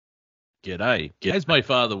G'day. As my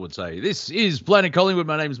father would say, this is Planet Collingwood.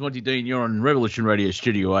 My name is Monty Dean. You're on Revolution Radio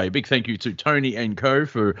Studio A. Big thank you to Tony and Co.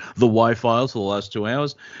 for the Wi-Files for the last 2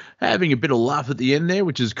 hours. Having a bit of laugh at the end there,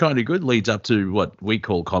 which is kind of good. Leads up to what we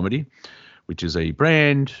call comedy, which is a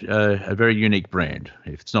brand, a very unique brand.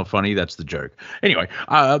 If it's not funny, that's the joke. Anyway,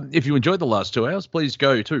 if you enjoyed the last 2 hours, please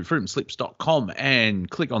go to freedomslips.com and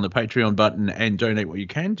click on the Patreon button and donate what you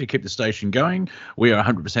can to keep the station going. We are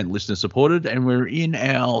 100% listener supported, and we're in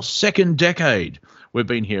our second decade. We've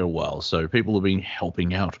been here a while, so people have been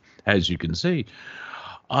helping out, as you can see.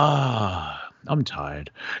 I'm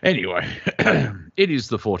tired. Anyway, it is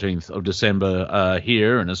the 14th of December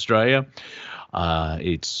here in Australia.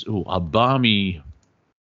 It's a balmy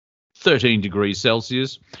 13 degrees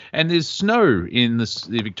Celsius, and there's snow in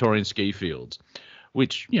the Victorian ski fields,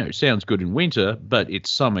 which, sounds good in winter, but it's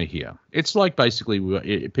summer here. It's like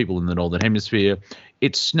basically people in the Northern Hemisphere.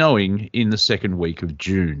 It's snowing in the second week of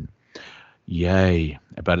June. Yay.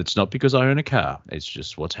 But it's not because I own a car. It's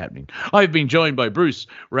just what's happening. I've been joined by Bruce,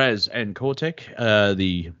 Raz, and Cortec,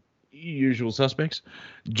 the usual suspects.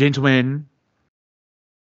 Gentlemen.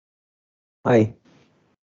 Hi.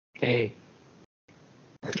 Hey.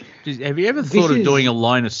 Have you ever thought of doing a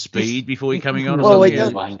line of speed before you're coming on? Or Well,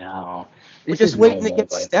 something? By now. We're just waiting to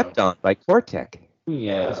get stepped on by Cortec.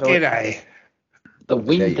 Yeah. So- G'day. The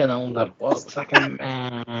wind and all that walks like a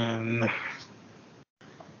man.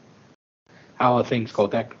 How are things,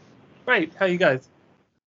 Kodak? Great. How you guys?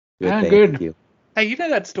 Thank good. you. Hey, you know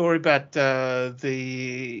that story about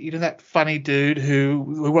that funny dude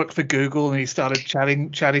who worked for Google and he started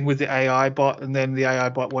chatting with the AI bot, and then the AI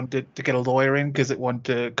bot wanted to get a lawyer in because it wanted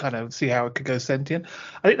to kind of see how it could go sentient.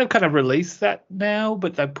 I think they've kind of released that now,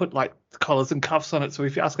 but they've put like collars and cuffs on it. So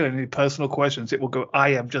if you ask it any personal questions, it will go, "I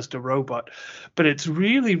am just a robot." But it's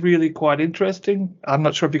really, really quite interesting. I'm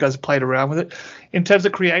not sure if you guys have played around with it. In terms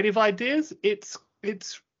of creative ideas,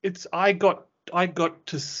 I got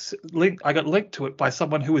linked to it by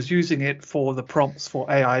someone who was using it for the prompts for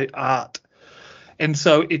AI art, and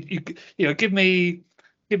so give me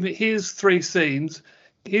here's 3 scenes,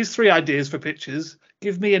 here's 3 ideas for pictures,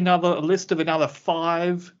 give me a list of another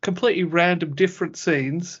 5 completely random different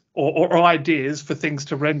scenes or ideas for things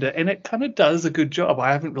to render, and it kind of does a good job.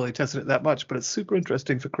 I haven't really tested it that much, but it's super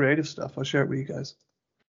interesting for creative stuff. I'll share it with you guys.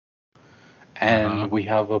 And we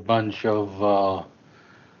have a bunch of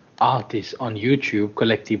artists on YouTube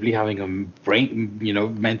collectively having a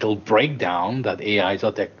mental breakdown that AIs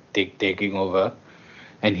are taking over.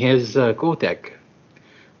 And here's Kotek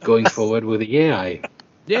going forward with the AI.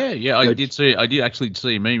 Yeah, I did actually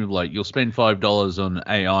see a meme of like, you'll spend $5 on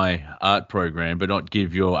AI art program, but not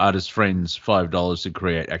give your artist friends $5 to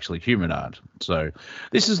create actually human art. So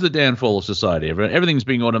this is the downfall of society. Everything's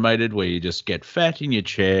being automated, where you just get fat in your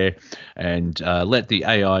chair and let the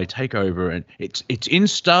AI take over. And it's in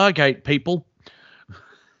Stargate, people.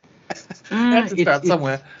 That's about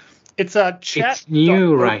somewhere. It's a chat. It's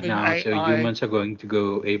new right now, so AI. humans are going to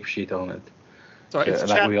go apeshit on it. Sorry, it's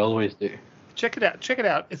like we always do. Check it out.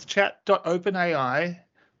 It's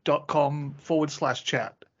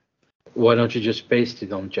chat.openai.com/chat. Why don't you just paste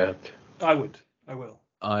it on chat? I will.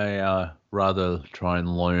 I rather try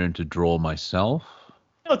and learn to draw myself.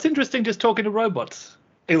 No, it's interesting just talking to robots,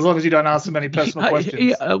 as long as you don't ask them any personal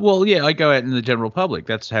questions. I go out in the general public.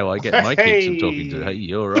 That's how I get my kicks of talking to. Hey,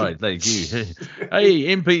 you're right. Thank you.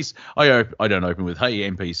 Hey, NPC. I don't open with hey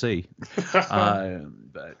NPC.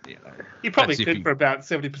 But you probably could for about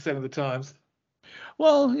 70% of the times.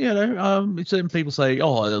 Well, some people say, at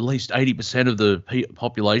least 80% of the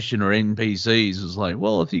population are NPCs. It's like,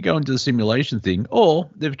 well, if you go into the simulation thing, or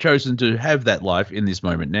they've chosen to have that life in this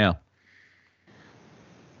moment now.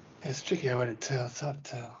 It's tricky how to tell. It's hard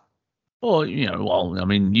to tell. Or,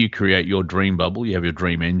 you create your dream bubble, you have your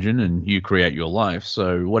dream engine, and you create your life.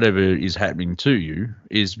 So whatever is happening to you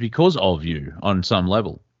is because of you on some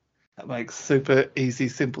level. That makes super easy,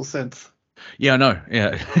 simple sense. Yeah, I know.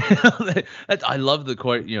 Yeah, I love the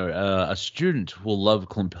quote. A student will love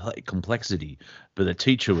complexity, but a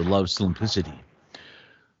teacher will love simplicity.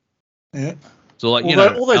 Yeah. So, like,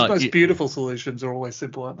 all those most beautiful solutions are always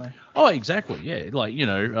simple, aren't they? Oh, exactly. Yeah, like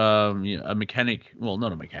a mechanic. Well,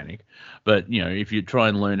 not a mechanic, but if you try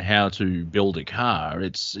and learn how to build a car,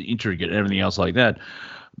 it's intricate and everything else like that.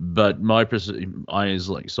 But my eye is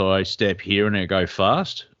like, so I step here and I go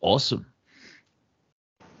fast. Awesome.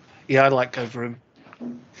 Yeah, I like go for him.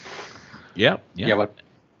 Yeah.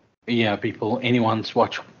 People, anyone's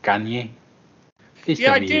watched Kanye?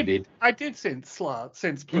 I did since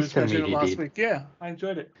Blues Pleasure last week. Yeah, I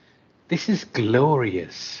enjoyed it. This is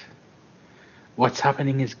glorious. What's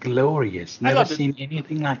happening is glorious. Never seen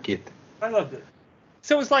anything like it. I loved it.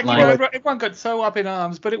 So it was like, everyone got so up in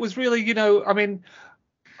arms, but it was really, I mean,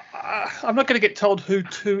 I'm not going to get told who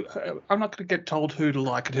to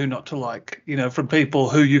like and who not to like, from people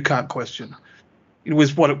who you can't question. It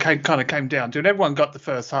was what it kind of came down to, and everyone got the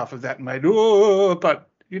first half of that and made, but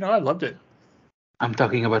I loved it. I'm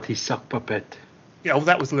talking about his sock puppet. Yeah, well,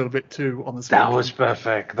 that was a little bit too on the spectrum. That was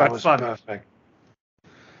perfect. That was perfect.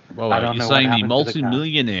 Well, you're saying the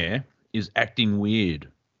multi-millionaire is acting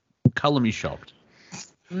weird. Colour me shocked.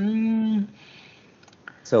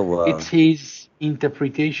 So it's his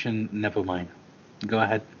interpretation. Never mind. Go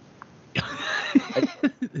ahead.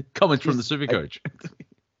 Comments from the Supercoach.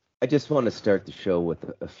 I just want to start the show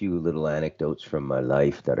with a few little anecdotes from my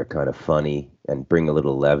life that are kind of funny and bring a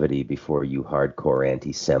little levity before you hardcore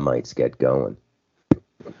anti-Semites get going.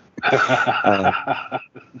 I'm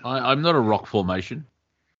not a rock formation.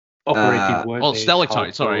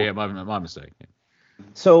 Stalactite. Sorry, yeah, my mistake. Yeah.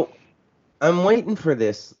 So I'm waiting for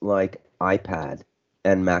this iPad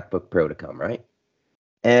and MacBook Pro to come, right?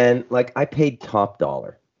 And I paid top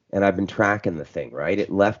dollar, and I've been tracking the thing, right?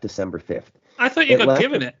 It left December 5th. I thought you got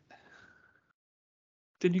given it.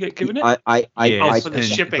 Didn't you get given it? I for the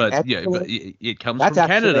shipping. But it comes from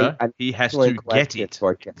Canada. He has to get it.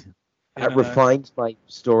 That refines my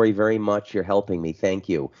story very much. You're helping me. Thank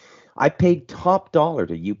you. I paid top dollar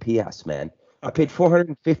to UPS, man. I paid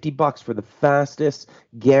 $450 for the fastest,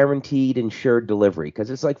 guaranteed, insured delivery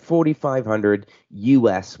because it's like $4,500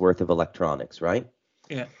 US worth of electronics, right?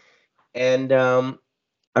 Yeah. And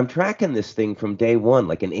I'm tracking this thing from day one,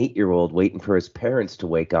 like an 8-year-old waiting for his parents to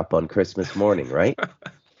wake up on Christmas morning, right?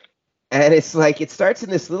 And it's it starts in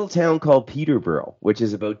this little town called Peterborough, which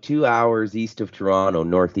is about 2 hours east of Toronto,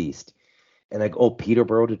 northeast. And I go,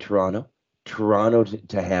 Peterborough to Toronto, Toronto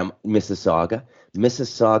to Mississauga,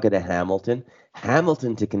 Mississauga to Hamilton,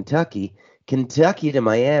 Hamilton to Kentucky, Kentucky to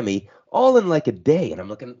Miami, all in a day. And I'm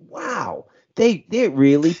looking, wow, they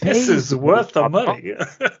really pay. This is worth the money.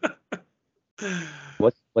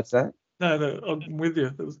 What's that? No, I'm with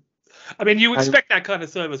you. You expect that kind of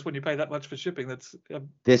service when you pay that much for shipping.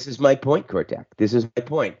 This is my point, Cortac. This is my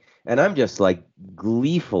point. And I'm just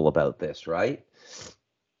gleeful about this, right?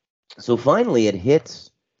 So finally it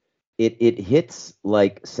hits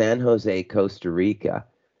San Jose, Costa Rica,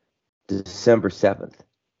 December 7th.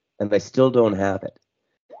 And I still don't have it.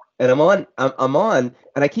 And I'm on,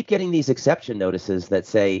 and I keep getting these exception notices that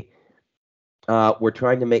say, we're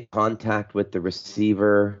trying to make contact with the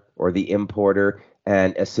receiver or the importer,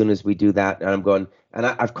 and as soon as we do that, and I'm going, and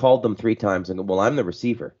I've called them 3 times and go, well, I'm the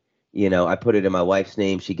receiver. I put it in my wife's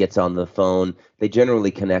name. She gets on the phone. They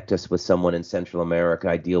generally connect us with someone in Central America.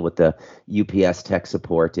 I deal with the UPS tech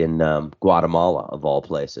support in Guatemala, of all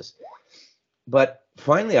places. But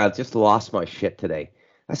finally, I just lost my shit today.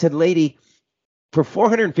 I said, lady, for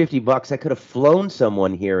 $450, I could have flown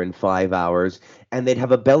someone here in 5 hours, and they'd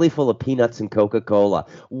have a belly full of peanuts and Coca-Cola.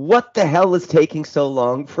 What the hell is taking so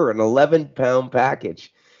long for an 11-pound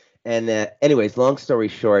package? And anyways, long story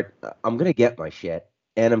short, I'm going to get my shit,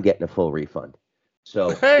 and I'm getting a full refund. So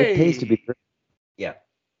It pays to be. Yeah.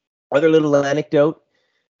 Other little anecdote,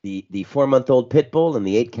 the 4-month-old pit bull and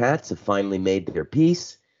the 8 cats have finally made their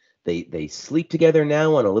peace. They sleep together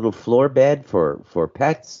now on a little floor bed for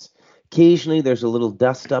pets. Occasionally, there's a little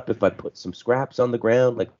dust up if I put some scraps on the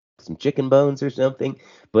ground, like some chicken bones or something.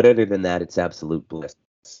 But other than that, it's absolute bliss.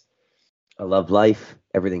 I love life.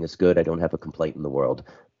 Everything is good. I don't have a complaint in the world.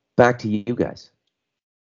 Back to you guys.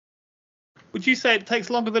 Would you say it takes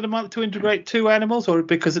longer than a month to integrate 2 animals, or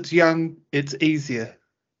because it's young, it's easier?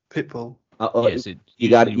 Pitbull. Yes, you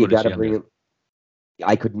got to bring it.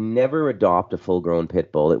 I could never adopt a full-grown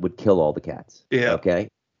pit bull. It would kill all the cats. Yeah. Okay.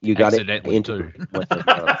 You got to too.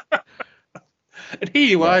 And here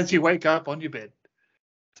you are as you wake up on your bed.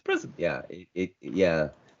 It's a present. Yeah. Yeah.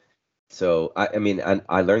 So I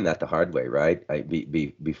learned that the hard way, right?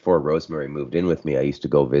 Before Rosemary moved in with me, I used to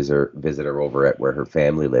go visit her over at where her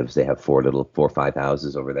family lives. They have 4 or 5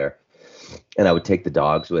 houses over there, and I would take the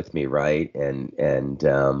dogs with me, right? And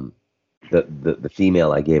the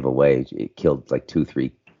female I gave away, it killed like 2,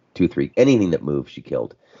 3 anything that moved. She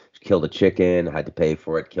killed a chicken. I had to pay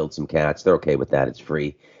for it. Killed some cats. They're okay with that. It's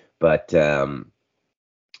free, but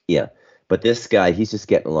yeah. But this guy, he's just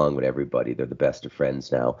getting along with everybody. They're the best of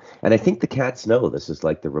friends now. And I think the cats know this is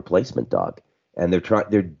like the replacement dog. And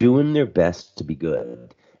they're doing their best to be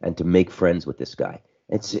good and to make friends with this guy.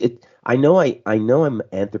 I know I'm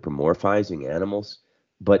anthropomorphizing animals,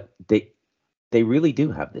 but they really do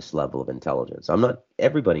have this level of intelligence.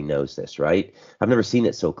 Everybody knows this, right? I've never seen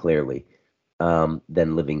it so clearly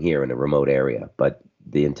than living here in a remote area, but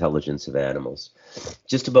the intelligence of animals.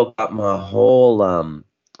 Just about got my whole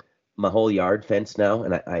my whole yard fenced now,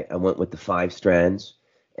 and I went with the 5 strands,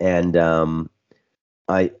 and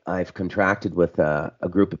I've contracted with a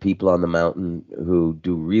group of people on the mountain who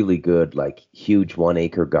do really good, like huge 1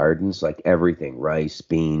 acre gardens, like everything, rice,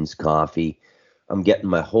 beans, coffee. I'm getting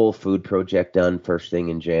my whole food project done first thing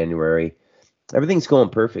in January. Everything's going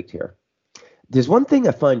perfect here. There's one thing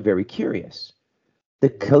I find very curious. The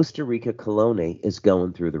Costa Rica colone is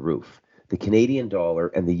going through the roof. The Canadian dollar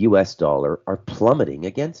and the US dollar are plummeting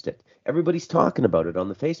against it. Everybody's talking about it on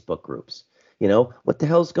the Facebook groups. You know, what the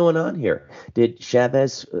hell's going on here? Did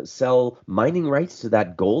Chavez sell mining rights to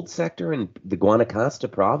that gold sector in the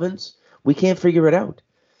Guanacaste province? We can't figure it out.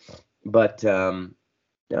 But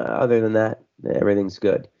other than that, everything's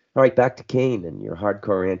good. All right, back to Kane and your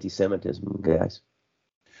hardcore anti-Semitism, guys.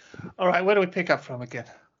 All right, where do we pick up from again?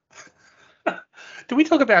 Do we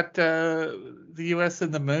talk about the US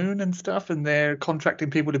and the moon and stuff, and they're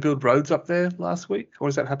contracting people to build roads up there last week, or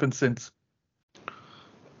has that happened since?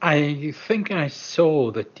 I think I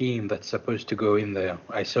saw the team that's supposed to go in there.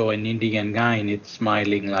 I saw an Indian guy and it's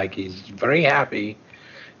smiling like he's very happy.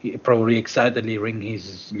 He probably excitedly rang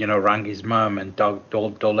his mom and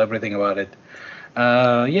told everything about it.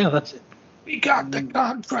 Yeah, that's it. We got the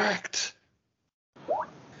contract.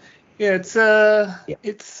 Yeah, it's a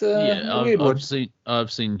weird one.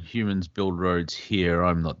 I've seen humans build roads here.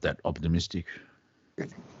 I'm not that optimistic.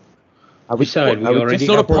 It's not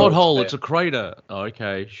a pothole, it's a crater. Oh,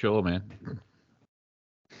 okay, sure, man.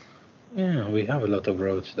 Yeah, we have a lot of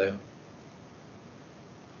roads there.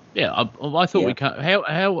 Yeah, I thought we can't.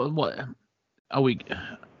 What are we?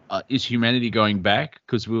 Is humanity going back?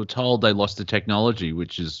 Because we were told they lost the technology,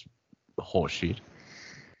 which is horseshit.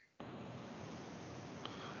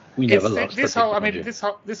 We never lost this whole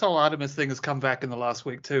Artemis thing has come back in the last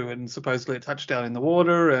week too, and supposedly it touched down in the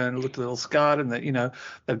water and looked a little scarred, and that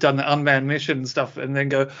they've done the unmanned mission and stuff, and then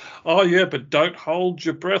go, oh yeah, but don't hold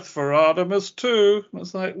your breath for Artemis 2. And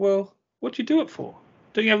it's like, well, what'd you do it for?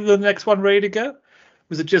 Don't you have the next one ready to go?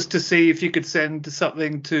 Was it just to see if you could send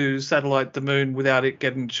something to satellite the moon without it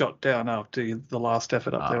getting shot down after the last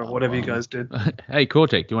effort up there, or whatever you guys did? Hey,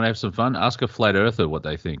 Cortec, do you want to have some fun? Ask a flat earther what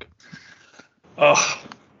they think. Oh.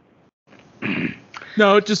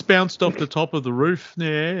 No, it just bounced off the top of the roof.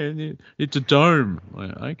 Yeah, it's a dome.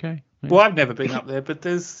 Okay. Well, I've never been up there, but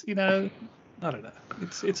there's, I don't know.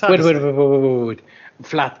 It's hard. Wait.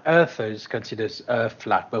 Flat earthers considers Earth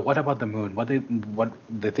flat, but what about the moon? What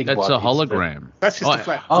they think? That's a hologram. That's just a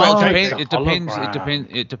flat.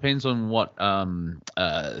 It depends on what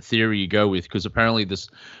theory you go with, because apparently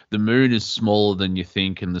the moon is smaller than you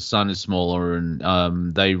think, and the sun is smaller,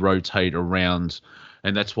 and they rotate around.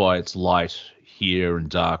 And that's why it's light here and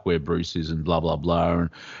dark where Bruce is, and blah, blah, blah. And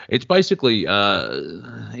it's basically,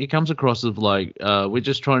 it comes across as like, we're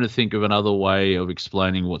just trying to think of another way of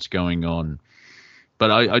explaining what's going on. But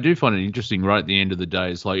I do find it interesting right at the end of the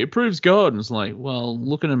day. It's like, it proves God. And it's like, well,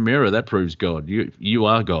 look in a mirror. That proves God. You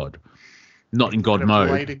are God. Not in God mode.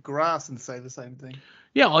 Blade grass and say the same thing.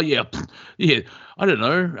 Yeah, yeah. I don't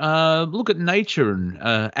know. Look at nature and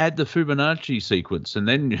add the Fibonacci sequence, and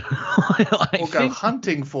then or go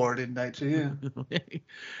hunting for it in nature. Yeah.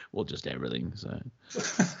 Well, just everything. So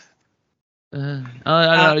I don't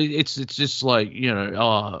know. It's just like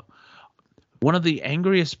one of the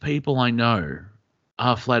angriest people I know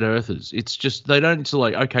are flat earthers. It's just they don't. It's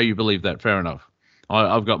like, okay, you believe that, fair enough.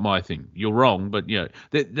 I've got my thing. You're wrong, but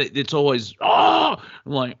it's always I'm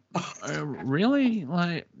like, really?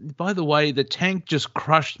 Like, by the way, the tank just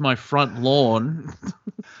crushed my front lawn.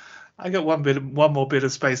 I got one more bit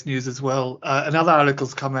of space news as well. Another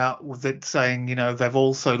article's come out with it saying, they've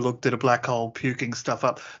also looked at a black hole puking stuff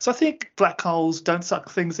up. So I think black holes don't suck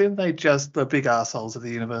things in; they just the big assholes of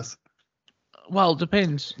the universe. Well, it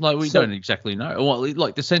depends. Like, we don't exactly know. Well,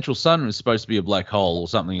 like the central sun was supposed to be a black hole or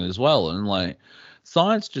something as well, and like.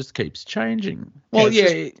 Science just keeps changing. Well,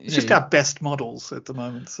 it's just our best models at the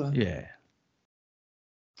moment. So yeah.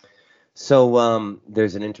 So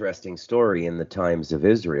there's an interesting story in the Times of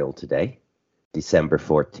Israel today, December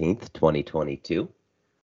 14th, 2022.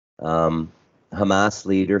 Hamas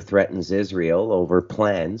leader threatens Israel over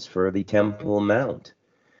plans for the Temple Mount.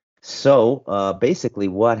 So basically,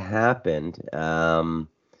 what happened?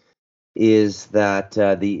 Is that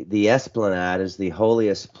the Esplanade is the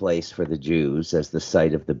holiest place for the Jews as the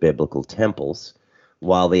site of the biblical temples,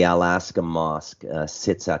 while the Al-Aqsa Mosque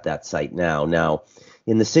sits at that site now. Now,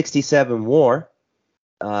 in the 67 war,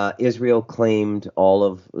 Israel claimed all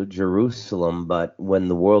of Jerusalem, but when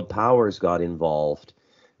the world powers got involved,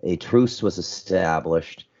 a truce was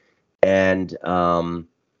established, and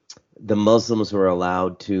the Muslims were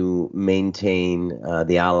allowed to maintain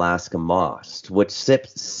the Al-Aqsa Mosque, which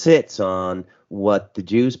sits on what the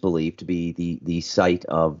Jews believe to be the site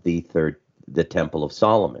of the Temple of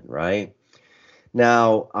Solomon, right?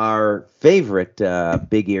 Now, our favorite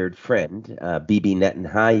big-eared friend, Bibi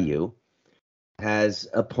Netanyahu, has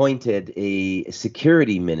appointed a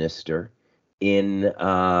security minister in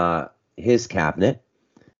his cabinet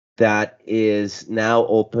that is now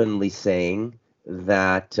openly saying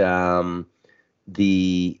that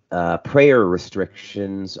the prayer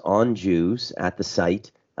restrictions on Jews at the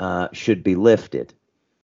site should be lifted,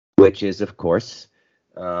 which is, of course,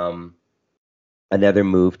 another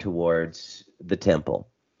move towards the temple.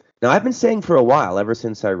 Now, I've been saying for a while, ever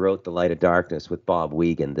since I wrote The Light of Darkness with Bob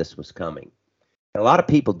Wiegand, this was coming. A lot of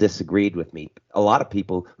people disagreed with me. A lot of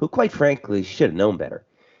people who, quite frankly, should have known better.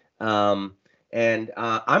 And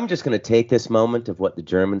I'm just going to take this moment of what the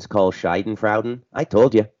Germans call Schadenfreude. I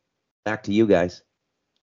told you. Back to you guys.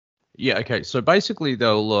 Yeah, okay. So basically,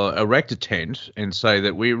 they'll erect a tent and say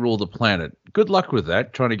that we rule the planet. Good luck with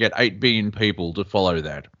that, trying to get 8 billion people to follow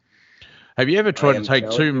that. Have you ever tried to take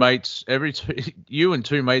two mates, you and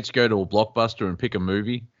two mates go to a Blockbuster and pick a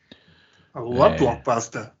movie? I love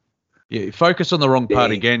Blockbuster. Yeah, focus on the wrong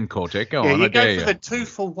part again, Cortec. Go on, you go for the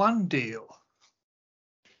 2-for-1 deal.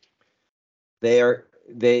 They are.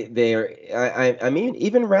 I mean,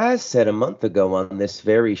 even Raz said a month ago on this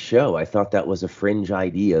very show, I thought that was a fringe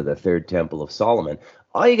idea, the Third Temple of Solomon.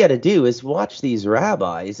 All you got to do is watch these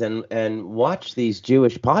rabbis and watch these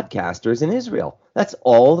Jewish podcasters in Israel. That's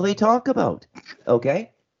all they talk about.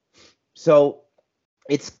 Okay, so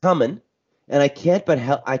it's coming, and I can't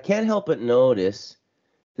help but notice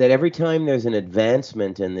that every time there's an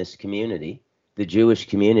advancement in this community, the Jewish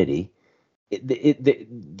community,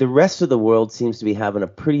 the rest of the world seems to be having a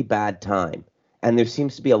pretty bad time, and there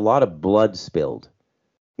seems to be a lot of blood spilled.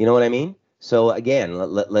 You know what I mean? So again,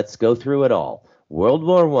 let's go through it all. World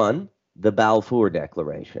War I, the Balfour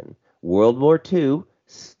Declaration. World War II,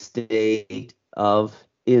 State of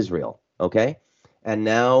Israel. Okay, and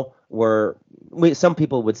now some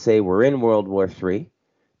people would say we're in World War III.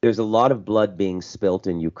 There's a lot of blood being spilt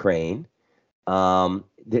in Ukraine. The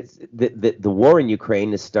war in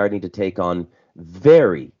Ukraine is starting to take on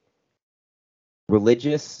very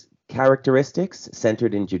religious characteristics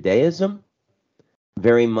centered in Judaism.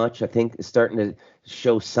 Very much, I think, is starting to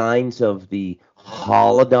show signs of the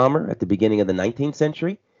Holodomor at the beginning of the 19th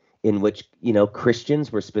century, in which,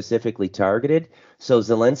 Christians were specifically targeted. So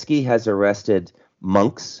Zelensky has arrested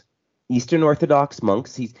monks, Eastern Orthodox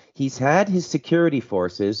monks. He's had his security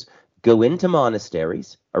forces go into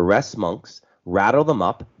monasteries, arrest monks, rattle them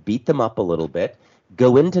up, beat them up a little bit,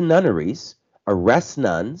 go into nunneries, arrest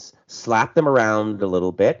nuns, slap them around a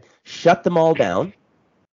little bit, shut them all down.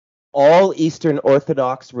 All Eastern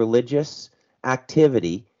Orthodox religious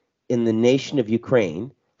activity in the nation of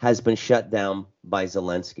Ukraine has been shut down by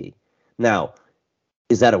Zelensky. Now,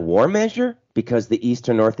 is that a war measure? Because the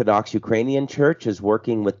Eastern Orthodox Ukrainian Church is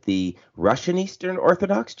working with the Russian Eastern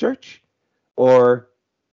Orthodox Church? Or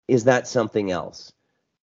is that something else?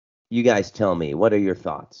 You guys tell me. What are your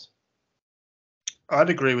thoughts? I'd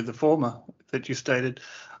agree with the former that you stated.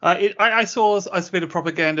 I saw a bit of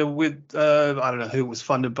propaganda with, I don't know who was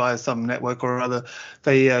funded by some network or other.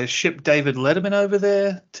 They shipped David Letterman over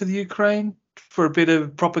there to the Ukraine for a bit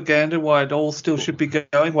of propaganda, why it all still should be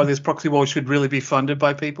going, why this proxy war should really be funded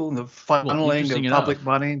by people, and the funneling of public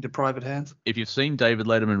money into private hands. If you've seen David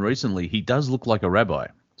Letterman recently, he does look like a rabbi.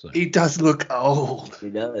 So. He does look old. He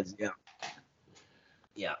does, yeah.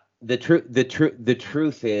 Yeah. The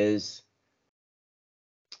truth is,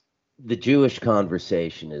 the Jewish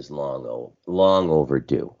conversation is long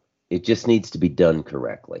overdue. It just needs to be done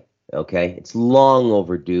correctly. Okay? It's long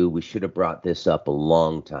overdue. We should have brought this up a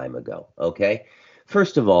long time ago. Okay?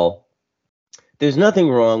 First of all, there's nothing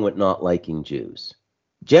wrong with not liking Jews.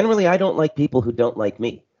 Generally, I don't like people who don't like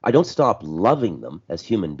me. I don't stop loving them as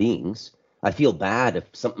human beings. I feel bad if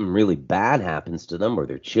something really bad happens to them, or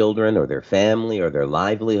their children, or their family, or their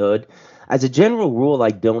livelihood. As a general rule, I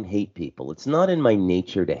don't hate people. It's not in my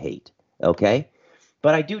nature to hate, okay?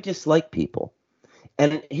 But I do dislike people.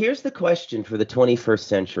 And here's the question for the 21st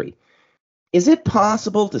century. Is it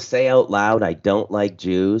possible to say out loud, I don't like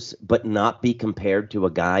Jews, but not be compared to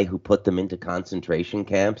a guy who put them into concentration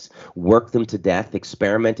camps, worked them to death,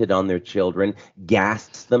 experimented on their children,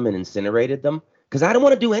 gassed them and incinerated them? Because I don't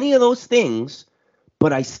want to do any of those things,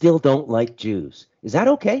 but I still don't like Jews. Is that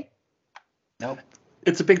okay? No.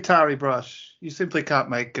 It's a big tarry brush. You simply can't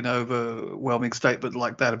make an overwhelming statement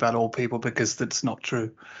like that about all people, because that's not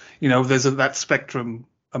true. There's that spectrum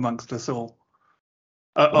amongst us all.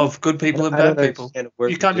 of good people and I don't bad people. understand a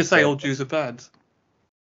word You can't just say said. all Jews are bad.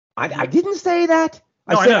 I didn't say that.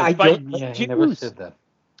 No, I I said know, I but don't Yeah, like he never Jews. said that.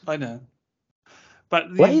 I know.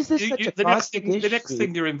 But Why is this such a the next cosmic thing, the issue? next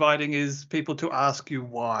thing you're inviting is people to ask you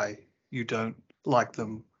why you don't like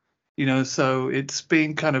them. You know, so it's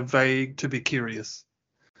being kind of vague to be curious,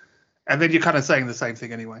 and then you're kind of saying the same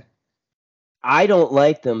thing anyway. I don't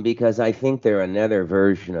like them because I think they're another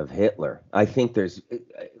version of Hitler. I think there's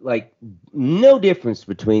like no difference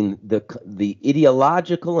between the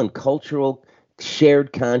ideological and cultural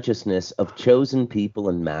shared consciousness of chosen people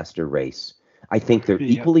and master race. I think they're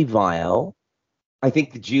Yeah. equally vile. I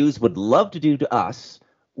think the Jews would love to do to us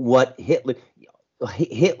what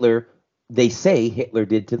Hitler they say Hitler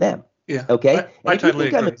did to them. Yeah. Okay? I totally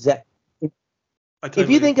agree. If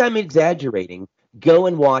you think I'm exaggerating, go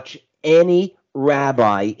and watch any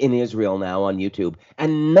rabbi in Israel now on YouTube,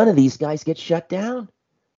 and none of these guys get shut down.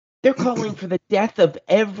 They're calling for the death of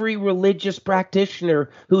every religious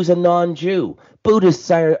practitioner who's a non-Jew. Buddhists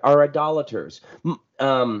are idolaters.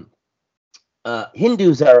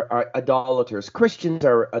 Hindus are idolaters. Christians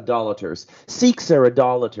are idolaters. Sikhs are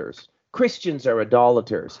idolaters. Christians are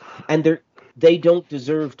idolaters, and they don't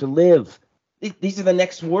deserve to live. These are the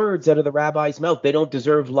next words out of the rabbi's mouth. They don't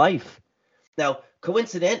deserve life. Now,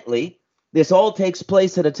 coincidentally, this all takes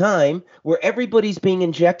place at a time where everybody's being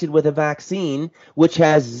injected with a vaccine which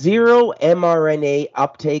has zero mRNA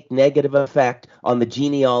uptake negative effect on the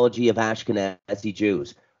genealogy of Ashkenazi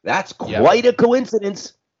Jews. That's quite a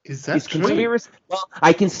coincidence. Is that true? Conspiracy. Well,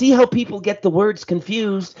 I can see how people get the words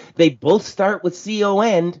confused. They both start with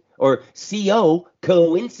C-O-N or C-O,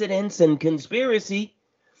 coincidence and conspiracy.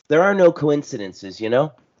 There are no coincidences, you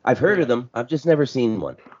know? I've heard of them. I've just never seen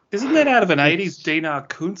one. Isn't that out of an 80s Dinar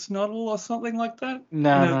Kuntz novel or something like that?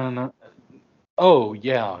 No. Oh,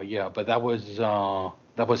 yeah, but that was Rona.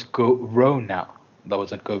 That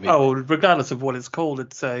wasn't COVID. Oh, regardless of what it's called,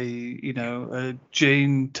 it's a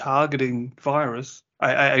gene targeting virus,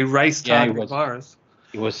 a race targeting virus.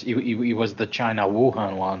 It was the China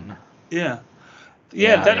Wuhan one. Yeah.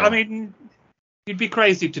 Yeah. I mean, you'd be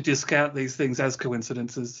crazy to discount these things as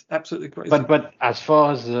coincidences. Absolutely crazy. But as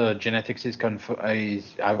far as genetics is concerned,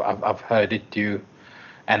 I've heard it too,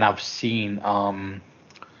 and I've seen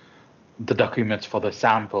the documents for the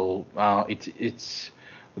sample. It's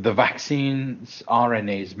the vaccine's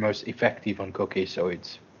RNA is most effective on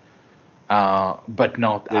Caucasoids, but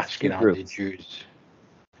not Ashkenazi Jews.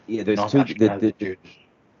 Yeah, there's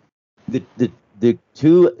the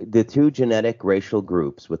two genetic racial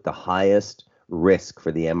groups with the highest risk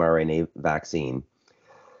for the mRNA vaccine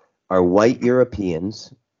are white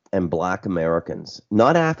Europeans and Black Americans,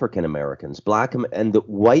 not African Americans. And the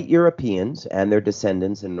white Europeans and their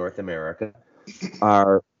descendants in North America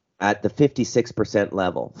are at the 56%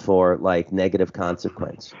 level for like negative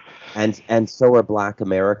consequence, and so are Black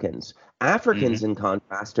Americans. Africans, in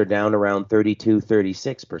contrast, are down around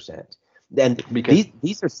 36%. And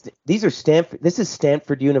these are Stanford. This is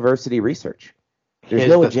Stanford University research. There's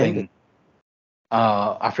no agenda.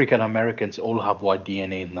 African Americans all have white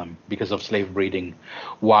DNA in them because of slave breeding,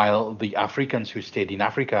 while the Africans who stayed in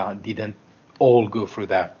Africa didn't all go through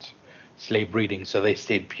that slave breeding, so they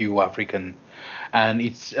stayed pure African. And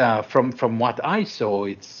it's from what I saw,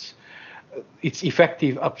 it's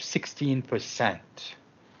effective up 16%,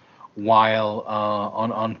 while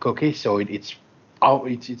on Caucasoid it's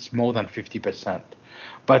more than 50%.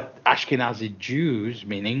 But Ashkenazi Jews,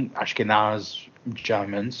 meaning Ashkenaz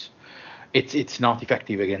Germans, it's not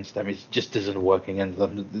effective against them. It just doesn't work against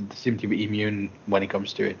them. They seem to be immune when it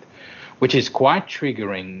comes to it, which is quite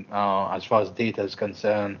triggering as far as data is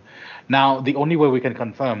concerned. Now, the only way we can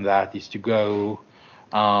confirm that is to go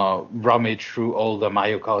rummage through all the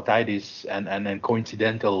myocarditis and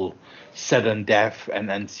coincidental sudden death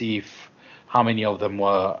and see how many of them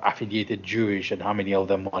were affiliated Jewish and how many of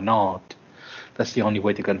them were not. That's the only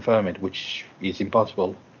way to confirm it, which is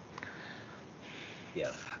impossible.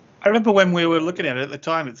 Yeah. I remember when we were looking at it at the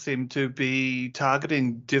time, it seemed to be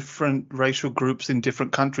targeting different racial groups in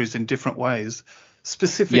different countries in different ways,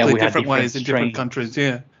 specifically different ways in different countries.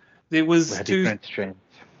 Yeah, there was different strains.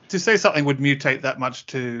 To say something would mutate that much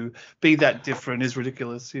to be that different is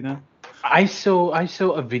ridiculous, you know. I saw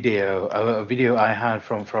a video I had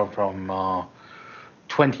from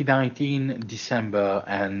 2019 December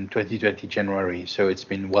and 2020 January, so it's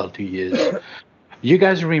been 2 years. You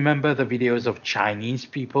guys remember the videos of Chinese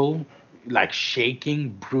people like shaking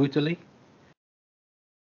brutally?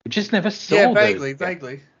 We just never saw those. Yeah,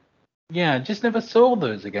 vaguely. Yeah, just never saw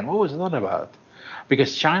those again. What was that about?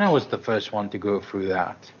 Because China was the first one to go through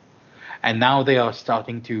that. And now they are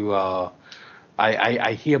starting to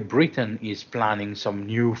I hear Britain is planning some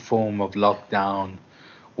new form of lockdown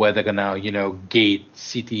where they're gonna, gate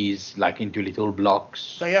cities like into little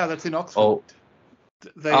blocks. That's in Oxford. Oh,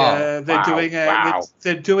 They're wow, doing wow.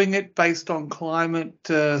 they're doing it based on climate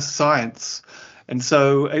science, and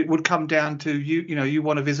so it would come down to you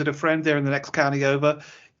want to visit a friend there in the next county over.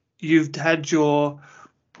 You've had your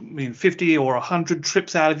 50 or 100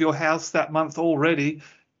 trips out of your house that month already.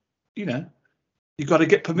 You've got to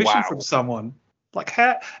get permission from someone. Like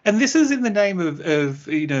how? And this is in the name of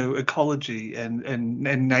ecology and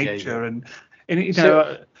nature and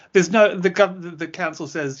there's no the council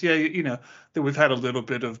says that we've had a little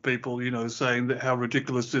bit of people saying that how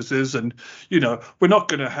ridiculous this is, and we're not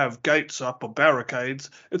going to have gates up or barricades.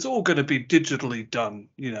 It's all going to be digitally done.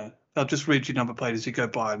 They'll just read your number plate as you go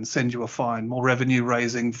by and send you a fine. More revenue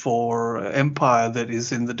raising for empire that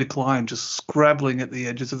is in the decline, just scrabbling at the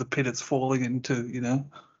edges of the pit it's falling into.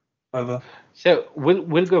 Over. So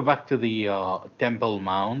we'll go back to the Temple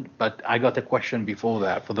Mount, but I got a question before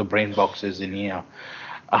that for the brain boxes in here.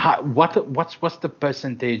 What's the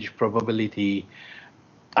percentage probability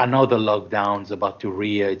another lockdown's about to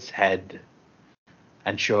rear its head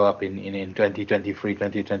and show up in 2023,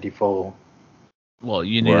 2024? Well,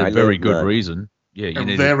 you need a very good reason. Yeah, you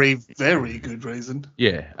need very good reason.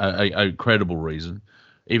 Yeah, a credible reason.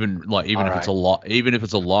 Even if it's a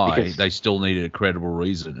lie, because they still need a credible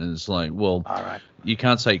reason. And it's like, well, you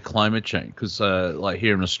can't say climate change because, like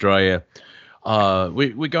here in Australia,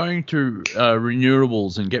 we're going to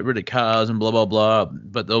renewables and get rid of cars and blah blah blah.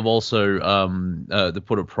 But they've also they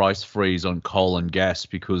put a price freeze on coal and gas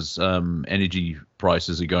because energy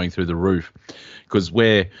prices are going through the roof. Because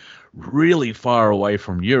we're really far away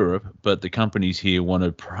from Europe, but the companies here want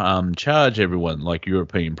to charge everyone like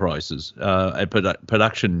European prices.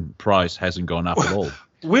 Production price hasn't gone up at all.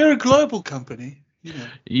 We're a global company.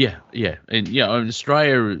 Yeah, and in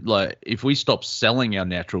Australia, like if we stop selling our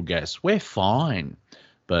natural gas, we're fine,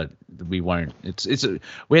 but we won't.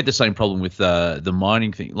 We had the same problem with the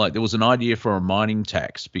mining thing. Like there was an idea for a mining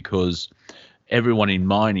tax because everyone in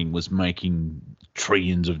mining was making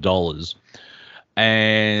trillions of dollars.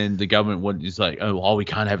 And the government is like, oh, we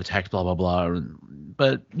can't have a tax, blah blah blah.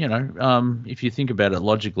 But if you think about it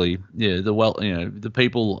logically, the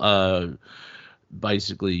people are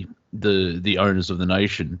basically the owners of the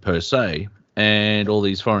nation per se, and all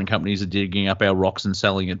these foreign companies are digging up our rocks and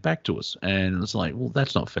selling it back to us. And it's like, well,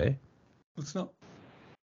 that's not fair. It's not.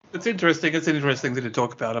 It's interesting. It's an interesting thing to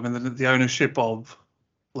talk about. I mean, the ownership of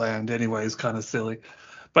land anyway is kind of silly,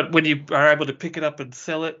 but when you are able to pick it up and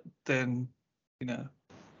sell it, then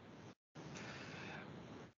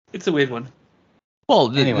it's a weird one. Well,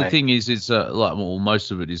 the thing is, it's most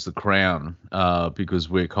of it is the Crown because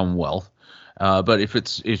we're Commonwealth. But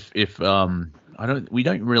we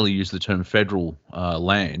don't really use the term federal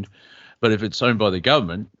land, but if it's owned by the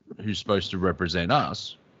government, who's supposed to represent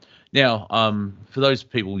us. Now, for those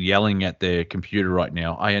people yelling at their computer right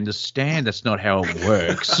now, I understand that's not how it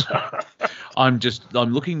works. I'm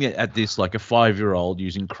looking at this like a 5-year-old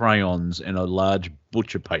using crayons and a large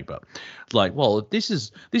butcher paper. Like, well, this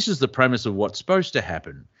is the premise of what's supposed to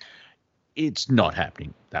happen. It's not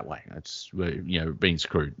happening that way. It's being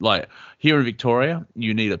screwed. Like here in Victoria,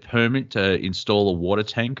 you need a permit to install a water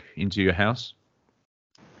tank into your house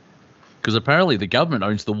because apparently the government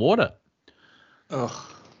owns the water. Ugh.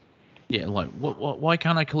 Yeah, like why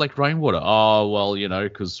can't I collect rainwater? Oh, well,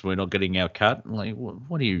 because we're not getting our cut. Like,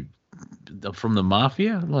 what are you from the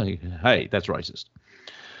mafia? Like, hey, that's racist.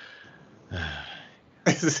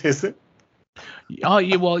 Is it? Oh,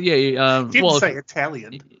 yeah, well, yeah. Didn't say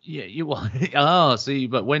Italian. Yeah, see,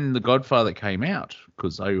 but when The Godfather came out,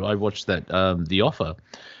 because I watched that, The Offer,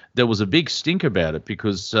 there was a big stink about it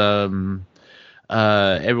because everyone,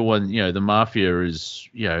 the mafia is,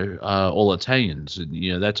 all Italians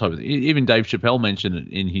and, that type of thing. Even Dave Chappelle mentioned it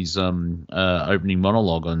in his opening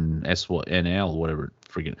monologue on SNL or whatever,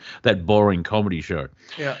 that boring comedy show.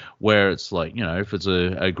 Yeah. Where it's like, if it's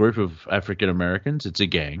a group of African Americans, it's a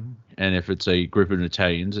gang. And if it's a group of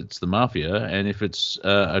Italians, it's the mafia. And if it's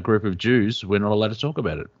a group of Jews, we're not allowed to talk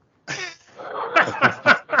about it.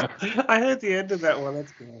 I heard the end of that one.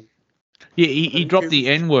 That's good. Yeah, he dropped the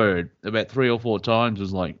N-word about 3 or 4 times. It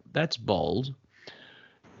was like, that's bold.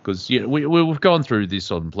 Because we've gone through this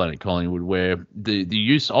on Planet Collingwood where the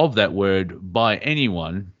use of that word by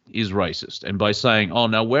anyone is racist. And by saying, oh,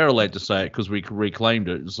 no, we're allowed to say it because we reclaimed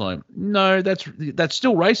it, it's like, no, that's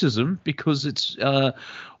still racism because it's a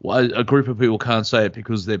group of people can't say it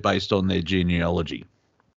because they're based on their genealogy.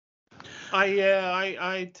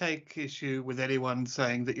 I take issue with anyone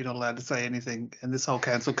saying that you're not allowed to say anything, and this whole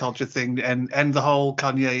cancel culture thing, and the whole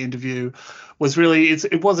Kanye interview was really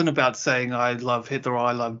it wasn't about saying I love Hitler or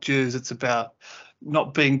I love Jews. It's about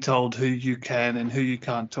not being told who you can and who you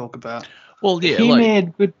can't talk about. Well, yeah, He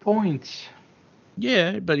made good points.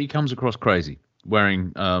 Yeah, but he comes across crazy.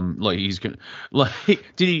 Wearing like he's gonna like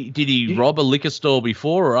did he rob a liquor store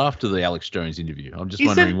before or after the Alex Jones interview? I'm just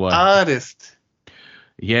wondering why. He's an artist.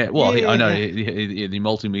 Yeah, well, I know the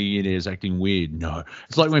multimillionaire is acting weird. No,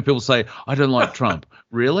 it's like when people say, I don't like Trump.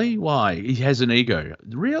 Really? Why? He has an ego.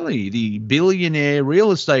 Really? The billionaire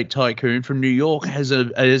real estate tycoon from New York has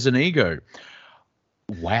an ego.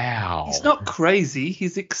 Wow. He's not crazy.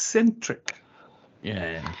 He's eccentric.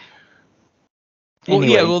 Yeah. Well,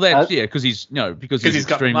 Anyway, because he's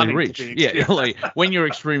extremely rich. Yeah, like when you're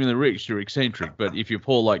extremely rich, you're eccentric. But if you're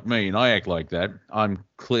poor like me and I act like that, I'm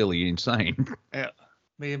clearly insane. Yeah.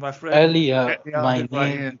 Me and my friend. Earlier, my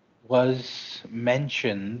name was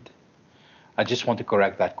mentioned. I just want to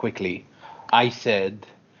correct that quickly. I said,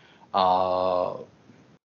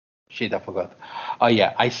 shit, I forgot. Oh,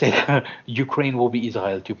 yeah, I said Ukraine will be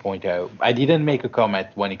Israel 2.0. I didn't make a comment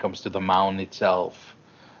when it comes to the mound itself,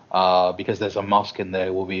 because there's a mosque in there.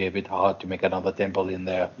 It will be a bit hard to make another temple in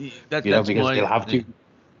there, because they'll have to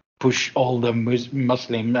push all the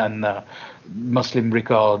Muslim and Muslim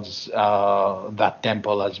records that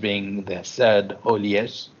temple as being their third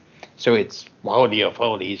holiest. So it's holy of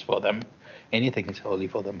holies for them. Anything is holy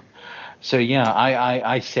for them. So yeah,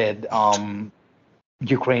 I said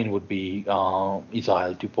Ukraine would be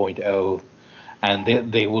Israel 2.0,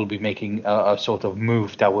 and they will be making a sort of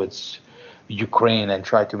move towards Ukraine and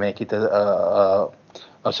try to make it a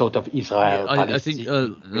sort of Israel. I think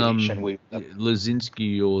Lazinski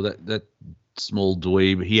or that small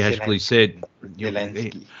dweeb, he actually said,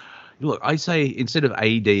 look, I say instead of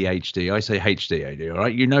ADHD, I say HDAD. All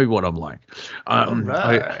right, you know what I'm like.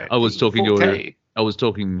 Right. I was talking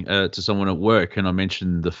to someone at work, and I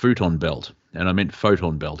mentioned the futon belt, and I meant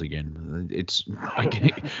photon belt again.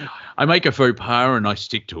 I make a faux pas and I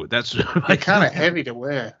stick to it. That's They're kind of heavy to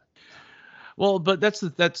wear. Well, but that's the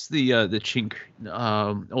chink,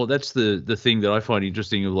 or that's the thing that I find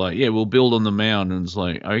interesting of like, yeah, we'll build on the mound, and it's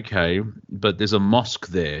like, okay, but there's a mosque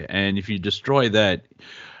there, and if you destroy that,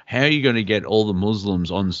 how are you going to get all the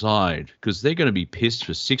Muslims on side? Because they're going to be pissed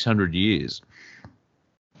for 600 years.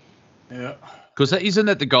 Yeah. Because isn't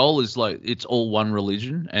that the goal? Is like it's all one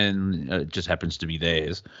religion, and it just happens to be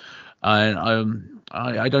theirs. And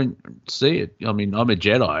I don't see it. I mean, I'm a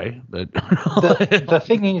Jedi, but the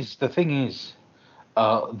thing is,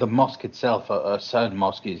 the mosque itself, a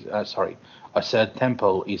third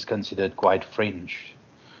temple is considered quite fringe.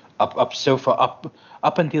 Up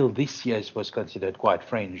until this year, it was considered quite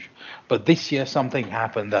fringe. But this year, something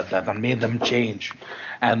happened that made them change,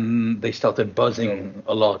 and they started buzzing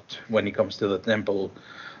a lot when it comes to the temple.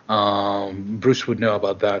 Bruce would know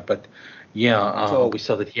about that, but yeah, we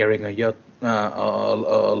started hearing a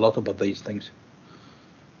lot about these things.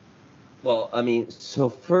 Well, I mean, so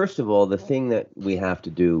first of all, the thing that we have to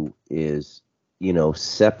do is,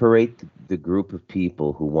 separate the group of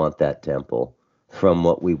people who want that temple from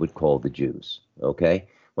what we would call the Jews, okay?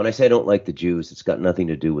 When I say I don't like the Jews, it's got nothing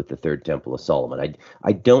to do with the Third Temple of Solomon.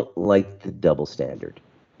 I don't like the double standard.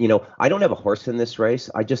 I don't have a horse in this race.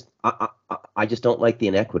 I just don't like the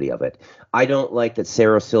inequity of it. I don't like that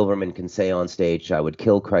Sarah Silverman can say on stage, I would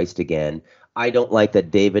kill Christ again. I don't like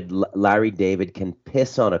that Larry David can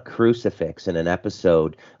piss on a crucifix in an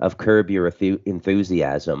episode of Curb Your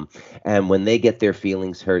Enthusiasm. And when they get their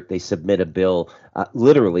feelings hurt, they submit a bill,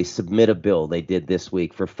 literally submit a bill they did this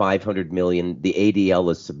week for $500 million. The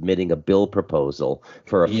ADL is submitting a bill proposal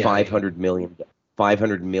for $500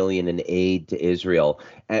 million in aid to Israel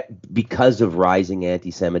because of rising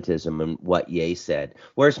anti-Semitism and what Ye said.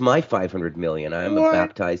 Where's my $500 million? I'm a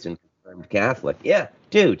baptized and confirmed Catholic. Yeah,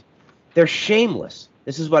 dude. They're shameless.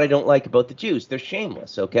 This is what I don't like about the Jews. They're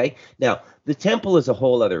shameless, okay? Now, the temple is a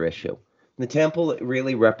whole other issue. The temple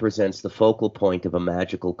really represents the focal point of a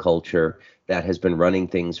magical culture that has been running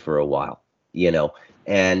things for a while,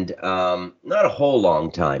 and not a whole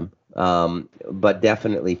long time, but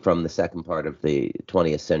definitely from the second part of the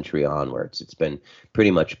 20th century onwards. It's been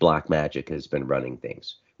pretty much black magic has been running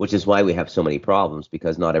things, which is why we have so many problems,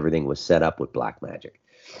 because not everything was set up with black magic.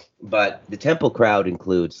 But the temple crowd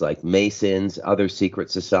includes like Masons, other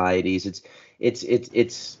secret societies.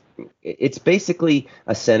 It's basically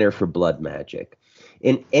a center for blood magic.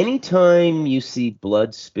 And any time you see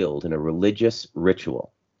blood spilled in a religious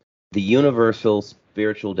ritual, the universal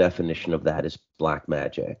spiritual definition of that is black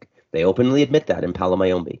magic. They openly admit that in Palo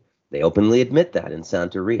Mayombe. They openly admit that in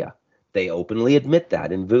Santeria. They openly admit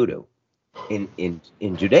that in voodoo. In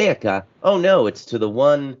Judaica, oh no, it's to the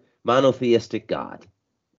one monotheistic God.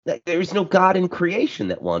 There is no God in creation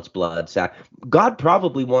that wants blood. God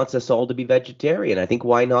probably wants us all to be vegetarian. I think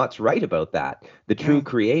Why Not's right about that. The true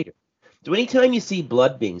creator. So anytime you see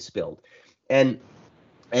blood being spilled, and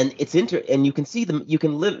it's and you can see them, you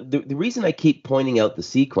can live. The reason I keep pointing out the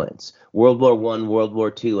sequence, World War I, World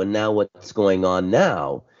War II, and now what's going on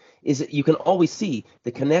now, is that you can always see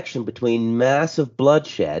the connection between massive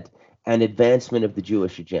bloodshed and advancement of the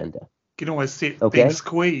Jewish agenda. You can always see it being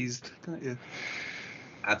squeezed, can't you?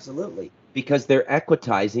 Absolutely, because they're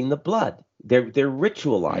equitizing the blood. They're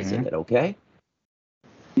ritualizing it, okay?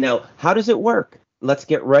 Now, how does it work? Let's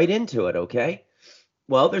get right into it, okay?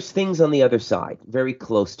 Well, there's things on the other side, very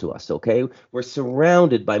close to us, okay? We're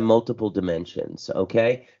surrounded by multiple dimensions,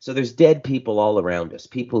 okay? So there's dead people all around us,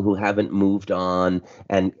 people who haven't moved on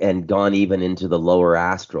and gone even into the lower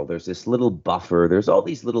astral. There's this little buffer. There's all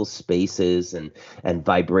these little spaces and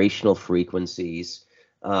vibrational frequencies.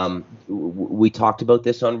 We talked about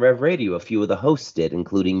this on Rev Radio. A few of the hosts did,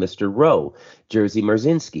 including Mr. Rowe, Jerzy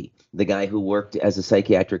Marzinski, the guy who worked as a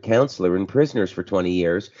psychiatric counselor in prisoners for 20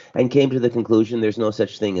 years and came to the conclusion there's no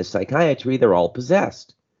such thing as psychiatry. They're all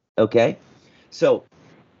possessed. Okay? So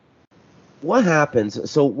what happens?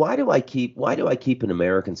 So why do I keep an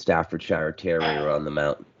American Staffordshire Terrier on the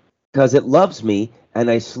mountain? Because it loves me and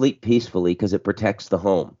I sleep peacefully because it protects the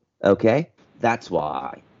home. Okay? That's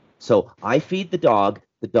why. So I feed the dog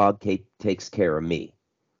takes care of me.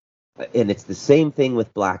 And it's the same thing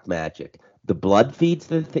with black magic. The blood feeds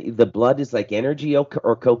the blood is like energy or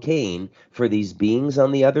cocaine for these beings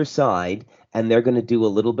on the other side, and they're going to do a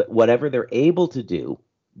little bit whatever they're able to do.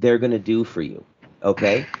 They're going to do for you.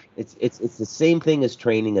 Okay, it's the same thing as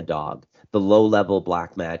training a dog. The low level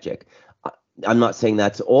black magic. I'm not saying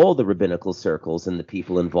that's all the rabbinical circles and the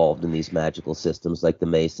people involved in these magical systems like the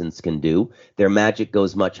Masons can do. Their magic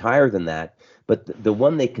goes much higher than that. But the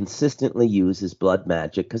one they consistently use is blood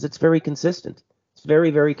magic because it's very consistent. It's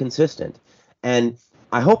very, very consistent. And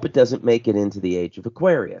I hope it doesn't make it into the age of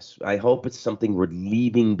Aquarius. I hope it's something we're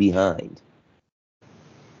leaving behind.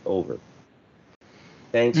 Over.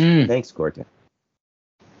 Thanks, Corte.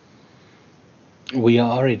 We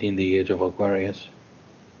are already in the age of Aquarius.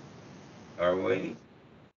 Are we?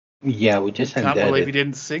 Yeah, we just can't believe you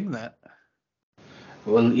didn't sing that.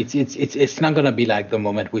 Well, it's not gonna be like the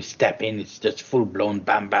moment we step in, it's just full blown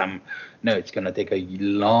bam bam. No, it's gonna take a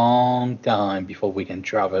long time before we can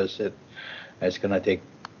traverse it. It's gonna take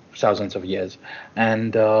thousands of years.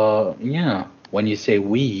 And when you say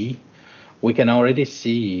we can already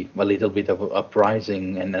see a little bit of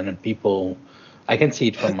uprising, and then people. I can see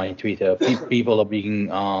it from my Twitter. People are being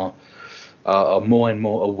more and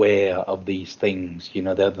more aware of these things. You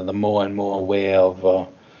know, they're more and more aware of.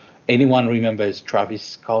 Anyone remembers Travis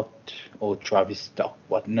Scott or Travis Stock?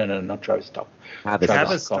 What? No, not Travis Stock.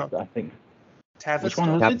 Travis Scott, I think. Which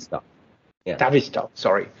one was Tavistock. it? Yeah. Tavistock,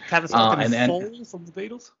 sorry. Tavistock and Fall from the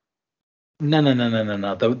Beatles?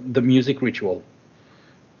 No. The music ritual.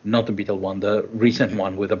 Not the Beatle one, the recent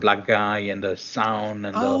one with the black guy and the sound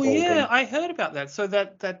and the whole thing. I heard about that. So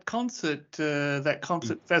that concert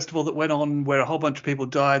festival that went on where a whole bunch of people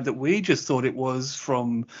died, that we just thought it was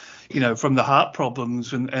from the heart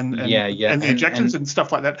problems and the injections and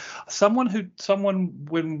stuff like that. Someone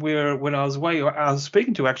when I was away, I was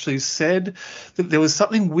speaking to actually said that there was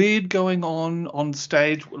something weird going on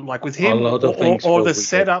stage, like with him, or the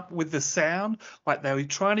setup with the sound, like they were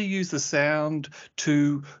trying to use the sound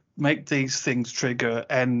to make these things trigger,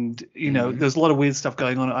 and there's a lot of weird stuff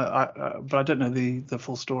going on. But I don't know the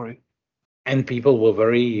full story. And people were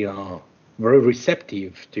very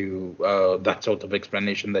receptive to that sort of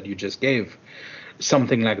explanation that you just gave.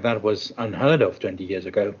 Something like that was unheard of 20 years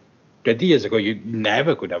ago. 20 years ago, you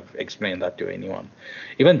never could have explained that to anyone.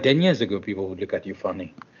 Even 10 years ago, people would look at you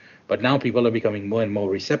funny. But now people are becoming more and more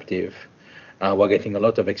receptive. We're getting a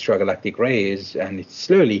lot of extragalactic rays, and it's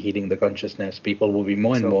slowly hitting the consciousness. People will be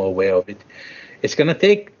more and more aware of it. It's going to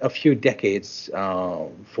take a few decades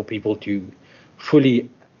for people to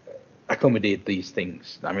fully accommodate these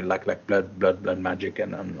things. I mean, like blood magic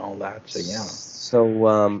and all that. So yeah.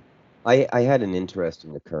 So I had an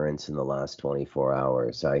interesting occurrence in the last 24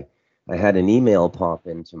 hours. I had an email pop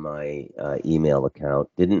into my email account.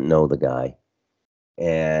 Didn't know the guy,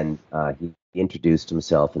 and he introduced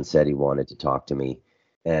himself and said he wanted to talk to me,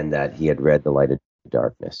 and that he had read The Light of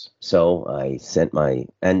Darkness. So I sent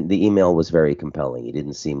and the email was very compelling. He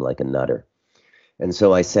didn't seem like a nutter. And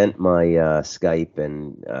so I sent my Skype,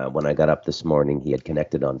 and when I got up this morning, he had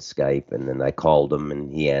connected on Skype, and then I called him,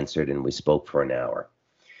 and he answered, and we spoke for an hour.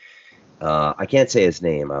 I can't say his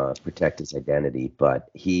name, protect his identity, but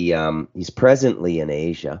he's presently in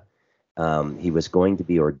Asia. He was going to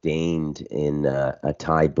be ordained in a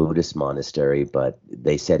Thai Buddhist monastery, but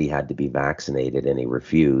they said he had to be vaccinated, and he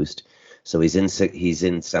refused. So he's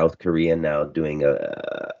in South Korea now doing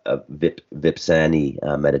a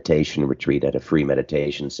Vipsani meditation retreat at a free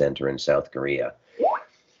meditation center in South Korea.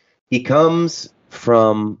 He comes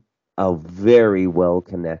from a very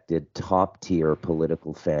well-connected, top-tier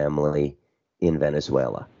political family in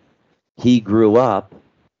Venezuela. He grew up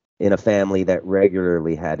in a family that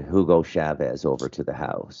regularly had Hugo Chavez over to the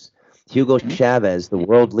house. Hugo Chavez, the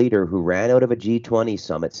world leader who ran out of a G20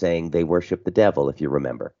 summit saying they worship the devil, if you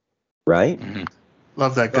remember, right?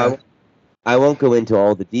 Love that guy. I won't go into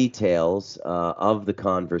all the details of the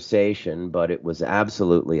conversation, but it was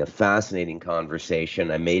absolutely a fascinating conversation.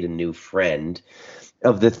 I made a new friend.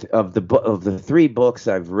 Of the 3 books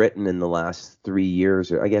I've written in the last 3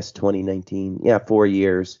 years, or I guess 2019, 4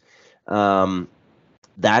 years,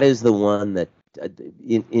 that is the one that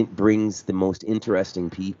it brings the most interesting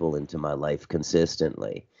people into my life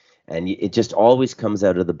consistently, and it just always comes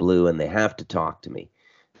out of the blue, and they have to talk to me,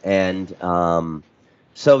 and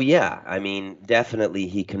so yeah, I mean, definitely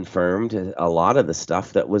he confirmed a lot of the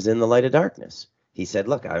stuff that was in The Light of Darkness. He said,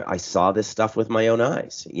 "Look, I saw this stuff with my own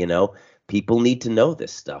eyes. People need to know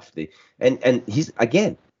this stuff." And he's,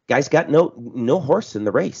 again, guy's got no horse in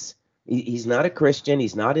the race. He's not a Christian.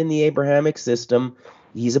 He's not in the Abrahamic system.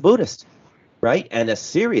 He's a Buddhist, right? And a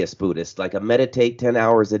serious Buddhist, like a meditate 10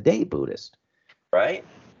 hours a day Buddhist, right?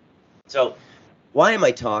 So why am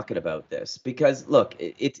I talking about this? Because look,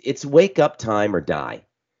 it's wake up time or die.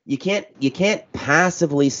 You can't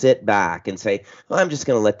passively sit back and say, well, I'm just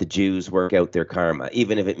going to let the Jews work out their karma,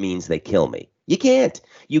 even if it means they kill me. You can't.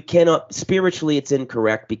 You cannot. Spiritually, it's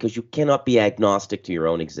incorrect because you cannot be agnostic to your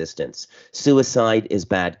own existence. Suicide is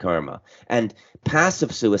bad karma. And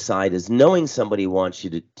passive suicide is knowing somebody wants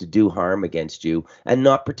you to do harm against you and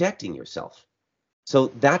not protecting yourself. So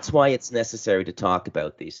that's why it's necessary to talk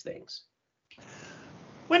about these things.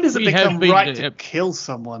 When does it become right to kill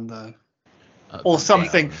someone, though? Or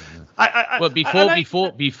something?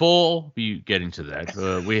 Before we get into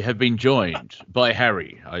that, we have been joined by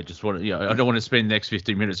Harry. I just want to, I don't want to spend the next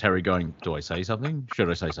 15 minutes, Harry, going, do I say something? Should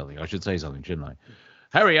I say something? I should say something, shouldn't I?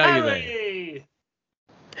 Harry, are you there?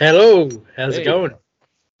 Hello. How's it going?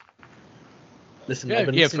 Listen,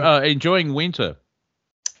 enjoying winter.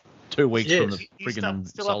 2 weeks from the friggin'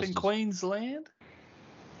 still up in Queensland?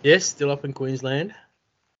 Yes, still up in Queensland.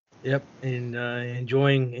 Yep, and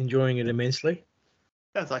enjoying it immensely.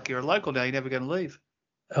 Sounds like you're a local now. You're never going to leave.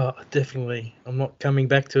 Oh, definitely. I'm not coming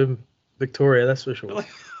back to Victoria, that's for sure.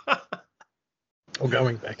 Or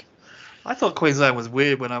going back. I thought Queensland was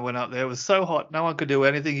weird when I went up there. It was so hot, no one could do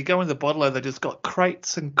anything. You go in the bottle, they just got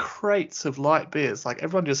crates and crates of light beers. Like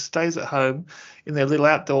everyone just stays at home in their little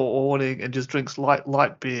outdoor awning and just drinks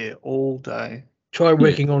light beer all day. Try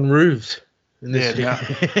working on roofs.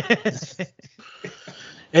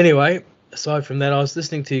 Anyway, aside from that, I was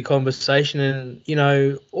listening to your conversation, and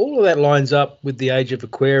all of that lines up with the age of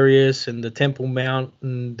Aquarius and the Temple Mount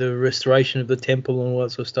and the restoration of the temple and all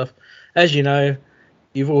that sort of stuff. As you know,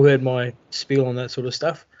 you've all heard my spiel on that sort of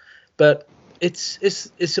stuff, but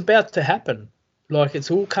it's about to happen. Like, it's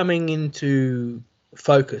all coming into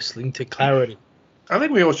focus, into clarity. I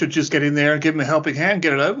think we all should just get in there and give them a helping hand,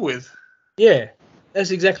 get it over with. Yeah,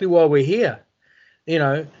 that's exactly why we're here.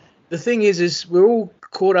 The thing is we're all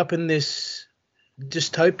caught up in this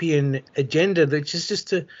dystopian agenda that's just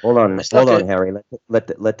to hold on, Harry.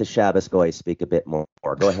 Let the Shabbos guy speak a bit more.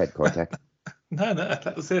 Go ahead, Cortex. No,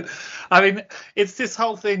 that was it. I mean, it's this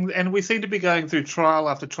whole thing, and we seem to be going through trial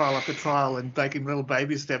after trial after trial and taking little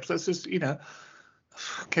baby steps. That's just,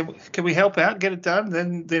 can we help out, get it done?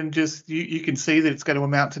 Then just you can see that it's going to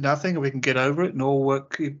amount to nothing, and we can get over it and all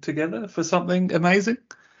work together for something amazing.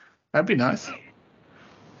 That'd be nice.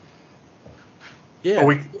 Yeah.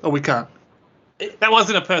 Or we can't. That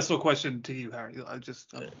wasn't a personal question to you, Harry.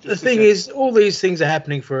 The thing is, all these things are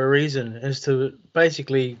happening for a reason, is to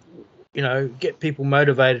basically, get people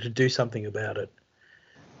motivated to do something about it.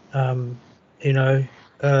 I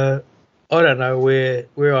don't know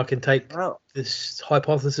where I can take this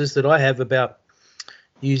hypothesis that I have about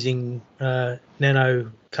using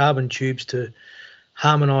nanocarbon tubes to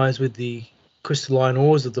harmonize with the crystalline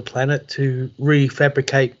ores of the planet to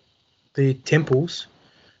refabricate the temples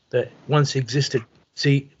that once existed.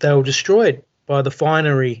 See, they were destroyed by the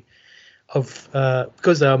finery of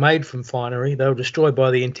because they were made from finery. They were destroyed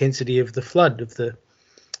by the intensity of the flood of the.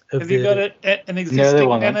 Have you got an existing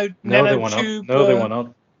nanotube? No, they were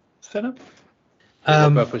not. Setup?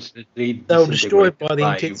 Purposely They were destroyed by the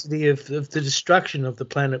disintegrated intensity of the destruction of the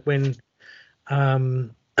planet when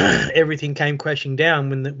everything came crashing down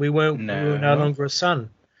when we were no longer a sun,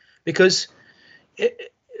 because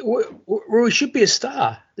we should be a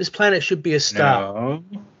star. This planet should be a star. No.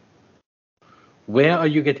 Where are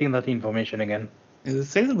you getting that information again? It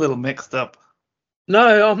seems a little mixed up.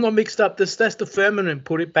 No, I'm not mixed up. That's the firmament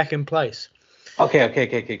put it back in place.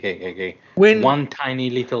 Okay. When one tiny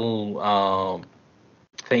little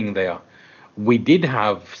thing there. We did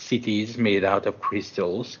have cities made out of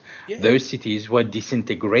crystals. Yeah. Those cities were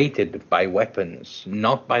disintegrated by weapons,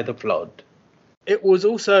 not by the flood. It was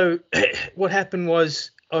also what happened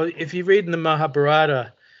was, if you read in the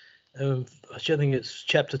Mahabharata, I think it's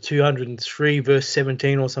chapter 203, verse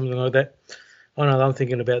 17 or something like that. Oh no, I'm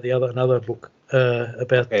thinking about another book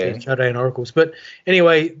about the Chaldean oracles. But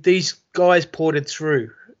anyway, these guys ported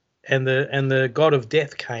through, and the god of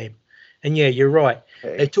death came. And yeah, you're right.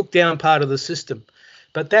 Okay. They took down part of the system,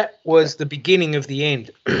 but that was the beginning of the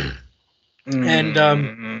end,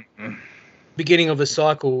 and beginning of a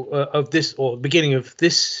cycle of this, or beginning of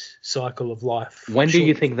this cycle of life. When do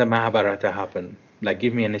you think the Mahabharata happened? Like,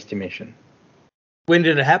 give me an estimation. When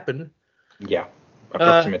did it happen? Yeah,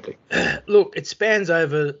 approximately. Look, it spans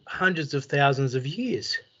over hundreds of thousands of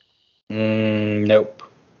years. Nope.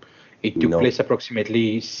 It took place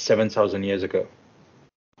approximately 7,000 years ago.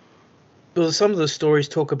 Well, some of the stories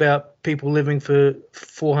talk about people living for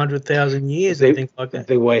 400,000 years and things like that.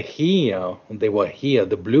 They were here.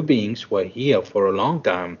 The blue beings were here for a long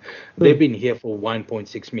time. They've been here for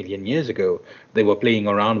 1.6 million years ago. They were playing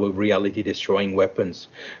around with reality-destroying weapons.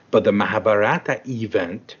 But the Mahabharata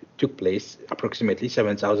event took place approximately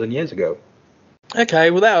 7,000 years ago. Okay,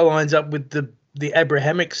 well, that aligns up with the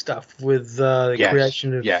Abrahamic stuff, with the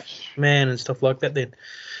creation of man and stuff like that then.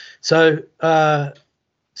 So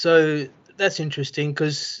that's interesting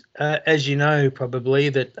because, as you know, probably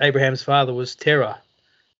that Abraham's father was Terah.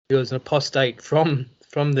 He was an apostate from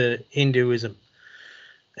the Hinduism,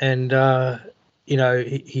 and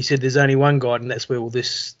he said there's only one God, and that's where all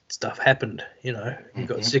this stuff happened. He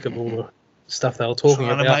got sick of all the stuff they were talking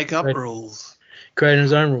about. Trying to make up rules, creating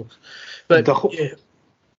his own rules. But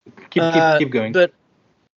keep going. But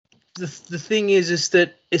the thing is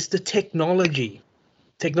that it's the technology.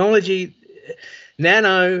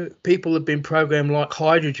 Nano people have been programmed like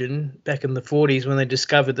hydrogen back in the 40s when they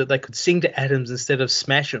discovered that they could sing to atoms instead of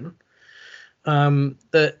smash them.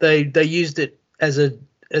 They used it as a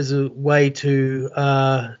way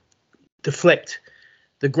to deflect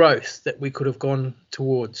the growth that we could have gone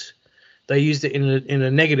towards. They used it in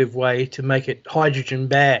a negative way to make it hydrogen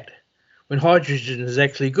bad, when hydrogen is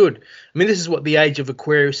actually good. I mean, this is what the age of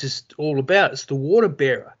Aquarius is all about. It's the water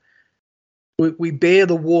bearer. We bear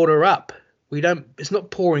the water up. It's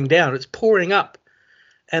not pouring down, it's pouring up,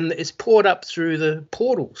 and it's poured up through the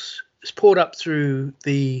portals. It's poured up through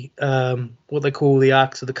the what they call the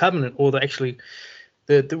Arks of the Covenant, or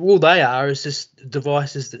all they are is just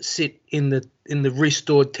devices that sit in the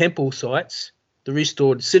restored temple sites, the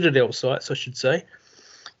restored citadel sites, I should say,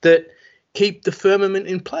 that keep the firmament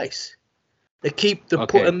in place. They keep the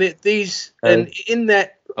and in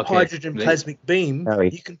that hydrogen plasmic beam,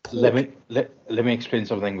 you can pour. Let me explain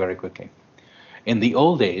something very quickly. In the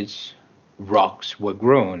old days, rocks were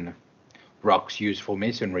grown. Rocks used for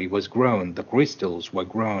masonry was grown. The crystals were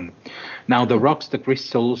grown. Now the rocks, the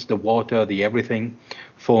crystals, the water, the everything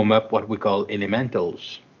form up what we call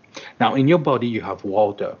elementals. Now in your body you have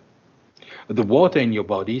water. The water in your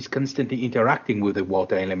body is constantly interacting with the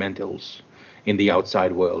water elementals in the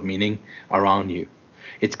outside world, meaning around you.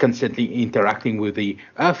 It's constantly interacting with the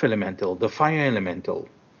earth elemental, the fire elemental.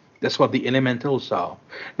 That's what the elementals are.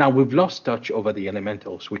 Now, we've lost touch over the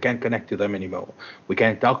elementals. We can't connect to them anymore. We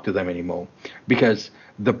can't talk to them anymore because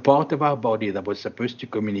the part of our body that was supposed to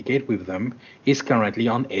communicate with them is currently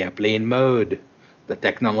on airplane mode. The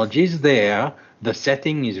technology is there. The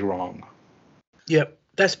setting is wrong. Yep.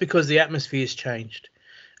 That's because the atmosphere has changed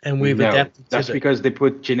and we've adapted to that's because they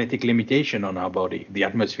put genetic limitation on our body. The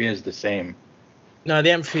atmosphere is the same. No,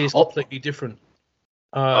 the atmosphere is completely different.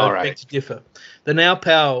 All right. Beg to differ. The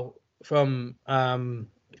Naupau from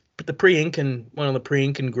the pre-Incan, one of the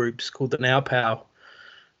pre-Incan groups called the Naupau,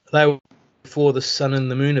 they were before the sun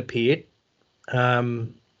and the moon appeared.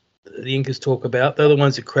 The Incas talk about. They're the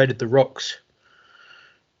ones that created the rocks.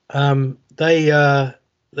 They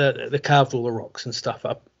carved all the rocks and stuff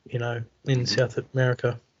up, in South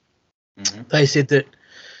America. Mm-hmm. They said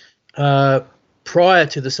that prior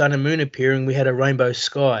to the sun and moon appearing, we had a rainbow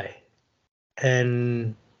sky.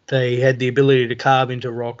 And they had the ability to carve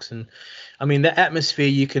into rocks, and I mean the atmosphere.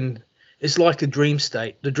 It's like a dream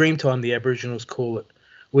state, the dream time the Aboriginals call it,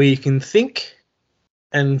 where you can think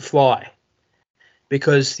and fly,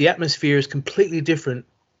 because the atmosphere is completely different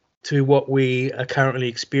to what we are currently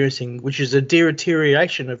experiencing, which is a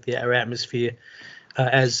deterioration of our atmosphere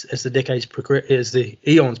as the decades progress, as the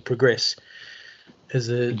eons progress.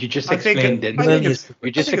 You just explained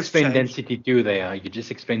density 2 there. You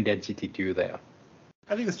just explained density 2 there.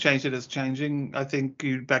 I think it's changed. It is changing. I think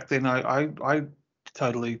back then I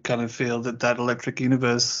totally kind of feel that electric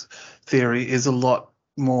universe theory is a lot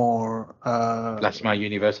more plasma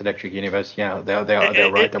universe, electric universe. Yeah, they're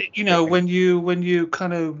right.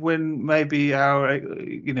 When maybe our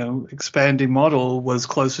expanding model was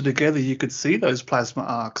closer together, you could see those plasma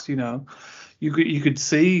arcs. You could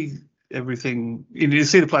see everything. You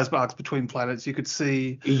see the plasma arcs between planets. You could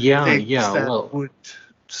see that would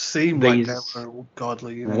seem like they were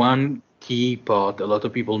godly. One key part a lot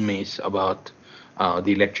of people miss about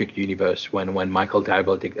the electric universe when Michael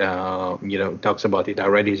Tybalt talks about it. I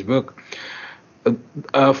read his book.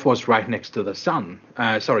 Earth was right next to the sun.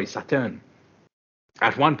 Saturn.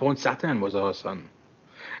 At one point, Saturn was our sun.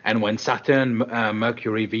 And when Saturn,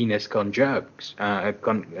 Mercury, Venus conjuncts,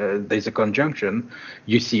 there's a conjunction,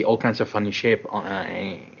 you see all kinds of funny shape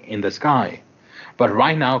in the sky. But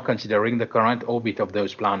right now, considering the current orbit of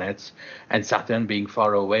those planets and Saturn being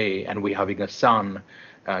far away and we having a sun,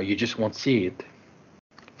 you just won't see it.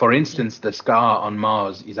 For instance, the scar on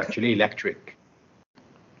Mars is actually electric.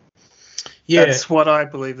 Yeah, that's what I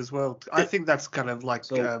believe as well. I think that's kind of like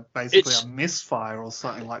basically a misfire or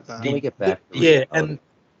something like that. Let me get back.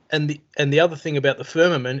 And the other thing about the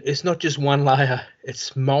firmament, it's not just one layer;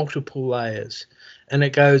 it's multiple layers, and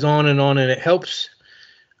it goes on, and it helps.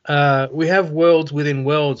 We have worlds within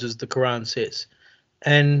worlds, as the Quran says,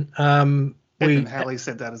 and Edmund Halley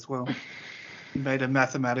said that as well. He made a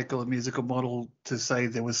mathematical and musical model to say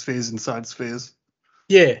there were spheres inside spheres.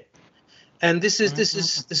 Yeah, and this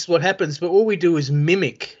is what happens. But all we do is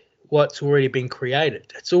mimic what's already been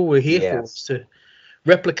created. That's all we're here for, is to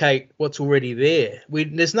replicate what's already there.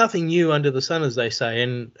 There's nothing new under the sun, as they say,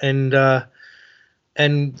 and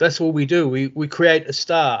that's all we do. We create a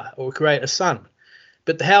star or we create a sun.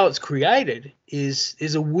 But how it's created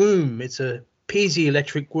is a womb. It's a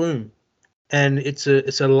piezoelectric womb, and it's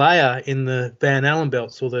a layer in the Van Allen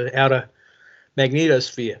belts or the outer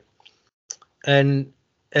magnetosphere, and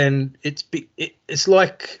it's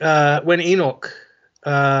like when Enoch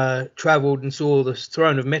traveled and saw the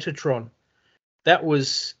throne of Metatron. That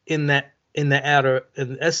was in the outer,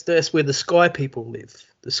 and that's where the sky people live.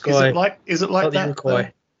 The sky. Is it like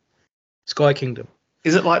that? Sky Kingdom.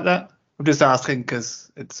 Is it like that? I'm just asking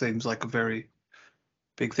because it seems like a very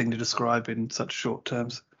big thing to describe in such short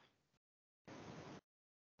terms,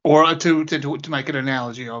 or to make an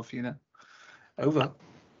analogy of, over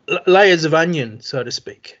layers of onion, so to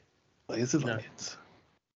speak. Layers of onions.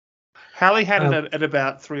 Halley had it at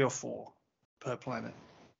about 3 or 4 per planet.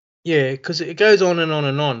 Yeah, because it goes on and on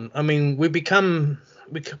and on. I mean, we become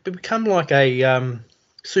like a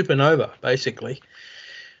supernova, basically,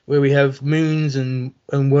 where we have moons and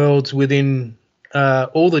worlds within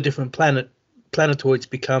all the different planetoids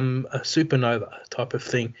become a supernova type of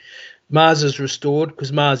thing. Mars is restored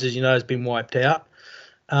because Mars, as you know, has been wiped out,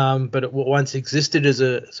 but it once existed as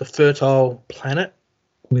a fertile planet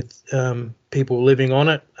with people living on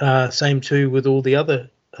it. Same too with all the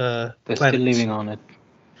other They're planets. still living on it.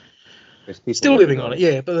 Still living on it,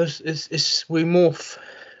 yeah. But we morph,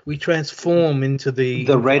 we transform into the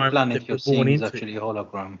red planet you're seeing is actually a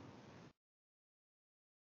hologram.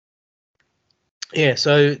 Yeah,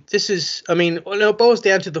 so this is, it boils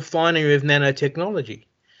down to the finery of nanotechnology,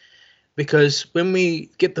 because when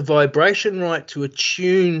we get the vibration right to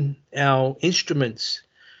attune our instruments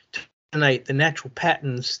to emanate the natural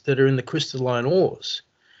patterns that are in the crystalline ores,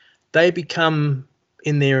 they become,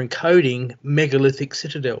 in their encoding, megalithic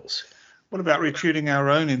citadels. What about retuning our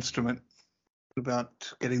own instrument? What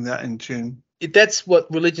about getting that in tune? That's what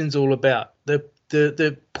religion's all about.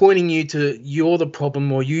 The pointing you to you're the problem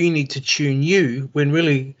or you need to tune you, when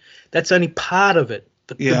really that's only part of it.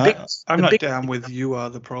 I'm not down with you are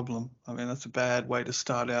the problem. I mean, that's a bad way to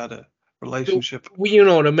start out a relationship. Well, you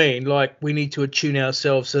know what I mean? Like, we need to attune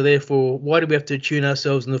ourselves. So therefore, why do we have to attune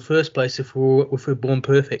ourselves in the first place if we're born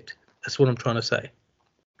perfect? That's what I'm trying to say.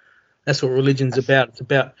 That's what religion's about. It's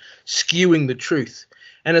about skewing the truth.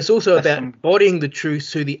 And it's also about embodying the truth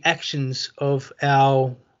through the actions of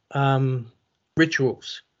our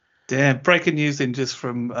rituals. Damn, breaking news in just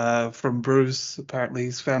from Bruce. Apparently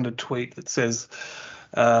he's found a tweet that says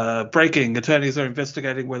Breaking. Attorneys are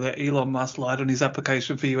investigating whether Elon Musk lied on his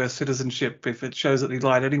application for US citizenship. If it shows that he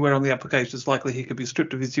lied anywhere on the application, it's likely he could be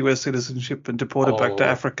stripped of his US citizenship and deported back to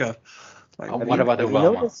Africa. What about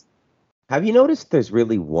Obama? Have you noticed there's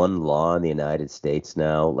really one law in the United States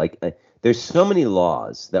now? Like, there's so many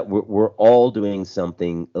laws that we're all doing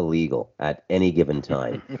something illegal at any given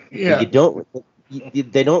time. Yeah.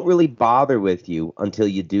 They don't really bother with you until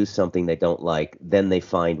you do something they don't like. Then they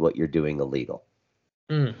find what you're doing illegal.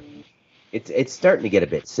 Mm. It's starting to get a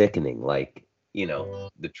bit sickening, like, you know,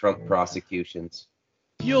 the Trump prosecutions.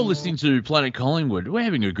 You're listening to Planet Collingwood. We're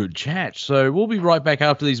having a good chat, so we'll be right back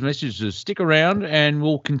after these messages. Stick around and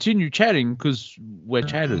we'll continue chatting because we're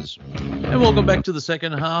chatters. And welcome back to the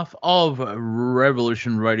second half of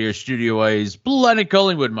Revolution Radio Studio A's Planet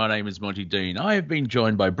Collingwood. My name is Monty Dean. I have been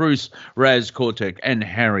joined by Bruce, Raz, Cortec, and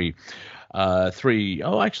Harry.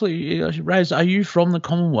 Raz, are you from the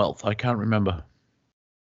Commonwealth? I can't remember.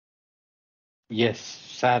 Yes.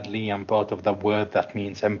 Sadly, I'm part of the word that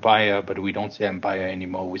means empire, but we don't say empire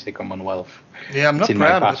anymore. We say Commonwealth. Yeah, I'm not it's in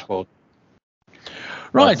proud my of it. passport.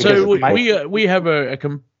 Right, so Because we have a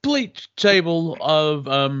complete table of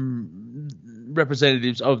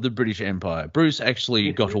representatives of the British Empire. Bruce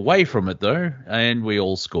actually got away from it, though, and we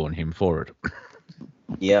all scorn him for it.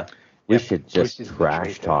 Yeah, we should Bruce just is the trash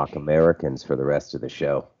traitor. talk Americans for the rest of the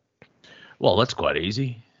show. Well, that's quite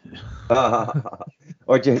easy.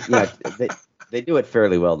 Or just, they do it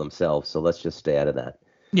fairly well themselves, so let's just stay out of that.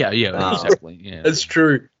 Yeah, exactly. Yeah. That's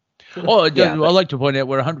true. Oh, Yeah, I'd like to point out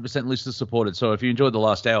we're 100% listener supported. So if you enjoyed the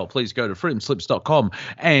last hour, please go to freedomslips.com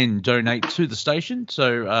and donate to the station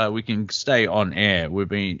so we can stay on air. We've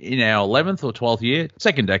been in our 11th or 12th year,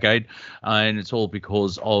 second decade, and it's all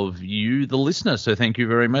because of you, the listener. So thank you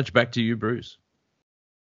very much. Back to you, Bruce.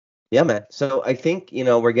 Yeah, man. So I think,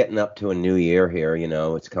 we're getting up to a new year here.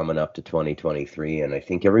 It's coming up to 2023, and I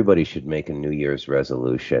think everybody should make a New Year's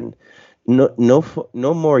resolution. No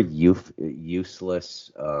more useless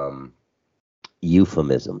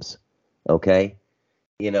euphemisms, okay?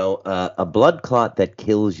 A blood clot that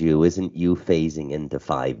kills you isn't you phasing into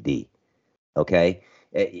 5D, okay?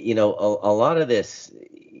 A lot of this,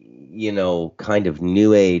 kind of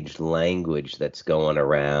new age language that's going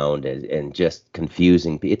around and just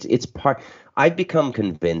confusing. It's part. I've become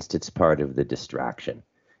convinced it's part of the distraction.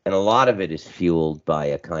 And a lot of it is fueled by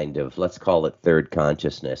a kind of, let's call it third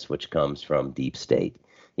consciousness, which comes from deep state.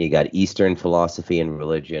 You got Eastern philosophy and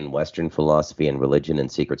religion, Western philosophy and religion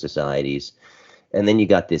and secret societies. And then you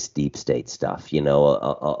got this deep state stuff, a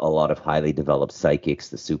lot of highly developed psychics,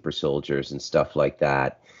 the super soldiers and stuff like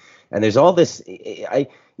that. And there's all this, I'm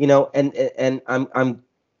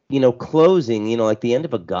closing, like the end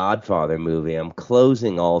of a Godfather movie, I'm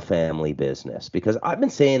closing all family business, because I've been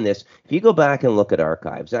saying this. If you go back and look at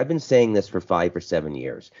archives, I've been saying this for 5 or 7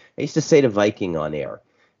 years. I used to say to Viking on air,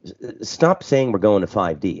 stop saying we're going to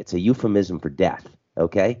 5D. It's a euphemism for death,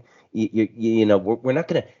 okay? We're not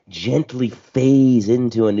going to gently phase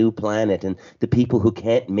into a new planet, and the people who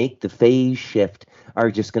can't make the phase shift are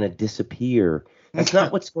just going to disappear. That's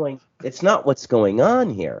not what's going. It's not what's going on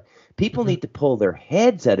here. People need to pull their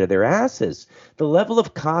heads out of their asses. The level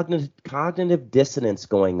of cognitive dissonance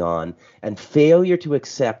going on and failure to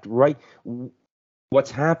accept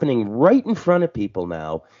what's happening right in front of people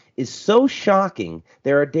now is so shocking.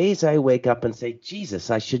 There are days I wake up and say,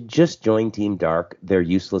 Jesus, I should just join Team Dark. They're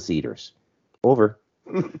useless eaters. Over.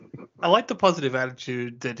 I like the positive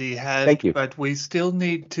attitude that he had. Thank you. But we still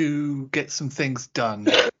need to get some things done.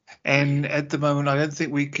 And at the moment, I don't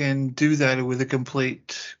think we can do that with a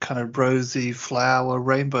complete kind of rosy flower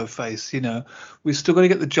rainbow face. We've still got to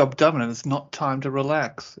get the job done, and it's not time to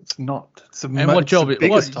relax. It's not. It's And what job? the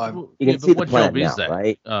biggest time. You can see the what plan job is now, that?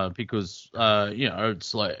 right? Because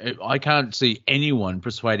it's like I can't see anyone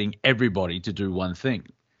persuading everybody to do one thing.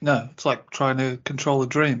 No, it's like trying to control a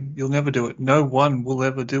dream. You'll never do it. No one will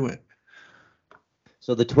ever do it.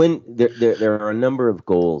 So there are a number of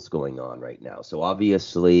goals going on right now. So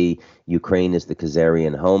obviously, Ukraine is the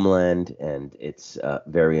Khazarian homeland, and it's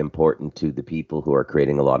very important to the people who are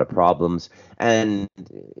creating a lot of problems and,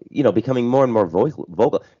 becoming more and more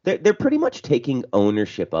vocal. They're pretty much taking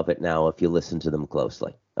ownership of it now, if you listen to them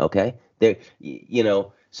closely. Okay,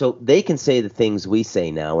 so they can say the things we say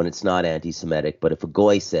now, and it's not anti-Semitic. But if a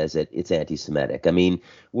goy says it, it's anti-Semitic. I mean,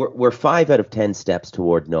 we're 5 out of 10 steps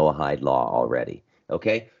toward Noahide law already.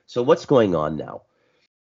 Okay, so what's going on now?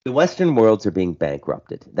 The Western worlds are being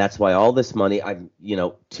bankrupted. That's why all this money,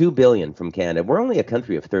 $2 billion from Canada. We're only a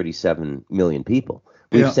country of 37 million people.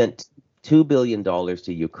 We've sent $2 billion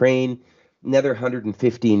to Ukraine, another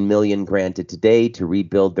 $115 million granted today to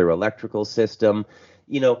rebuild their electrical system.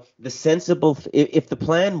 the sensible, if the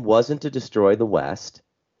plan wasn't to destroy the West,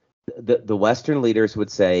 the Western leaders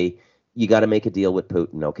would say, you got to make a deal with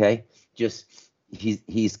Putin, okay? Just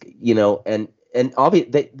he's and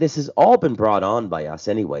obviously this has all been brought on by us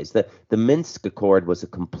anyways. The Minsk Accord was a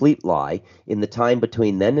complete lie. In the time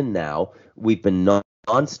between then and now, we've been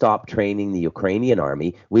non-stop training the Ukrainian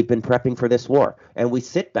army. We've been prepping for this war, and we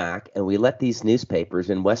sit back and we let these newspapers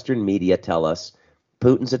and Western media tell us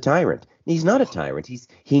Putin's a tyrant. He's not a tyrant.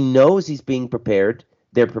 He knows he's being prepared.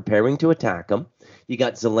 They're preparing to attack him. You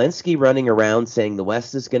got Zelensky running around saying the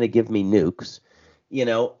West is going to give me nukes,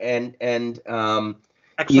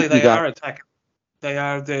 Actually, they are attacking. They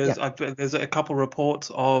are. There's a couple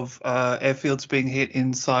reports of airfields being hit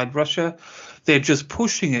inside Russia. They're just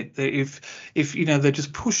pushing it. They're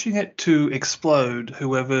just pushing it to explode.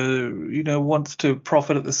 Whoever wants to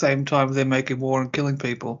profit at the same time they're making war and killing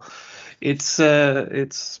people. It's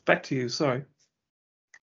back to you. Sorry.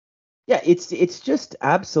 Yeah, it's just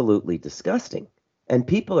absolutely disgusting, and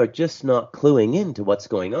people are just not cluing into what's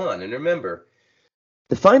going on. And remember,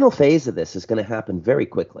 the final phase of this is going to happen very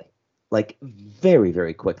quickly. Like very,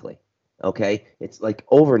 very quickly. Okay? It's like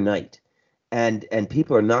overnight. And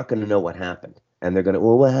people are not going to know what happened. And they're going to,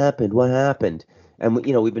 well, what happened? What happened? And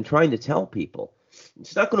we've been trying to tell people.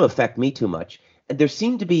 It's not going to affect me too much. And there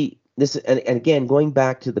seemed to be this, and again, going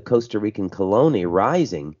back to the Costa Rican colony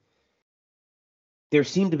rising, there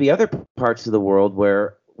seem to be other parts of the world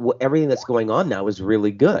where everything that's going on now is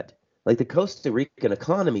really good. Like the Costa Rican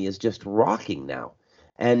economy is just rocking now.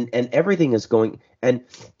 And everything is going, and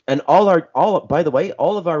by the way,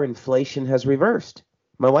 all of our inflation has reversed.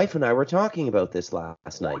 My wife and I were talking about this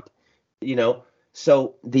last night.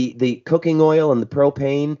 So the cooking oil and the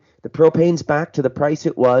propane's back to the price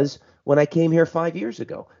it was when I came here 5 years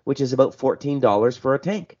ago, which is about $14 for a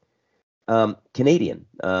tank. Canadian,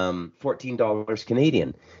 $14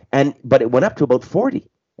 Canadian. But it went up to about 40.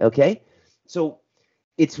 Okay. So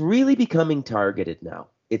it's really becoming targeted now.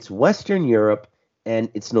 It's Western Europe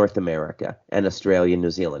and it's North America and Australia and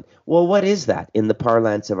New Zealand. Well, what is that in the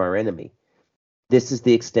parlance of our enemy? This is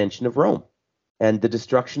the extension of Rome. And the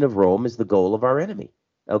destruction of Rome is the goal of our enemy.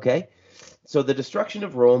 Okay? So the destruction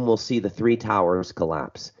of Rome will see the three towers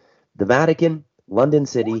collapse. The Vatican, London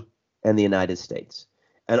City, and the United States.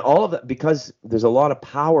 And all of it, because there's a lot of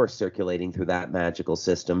power circulating through that magical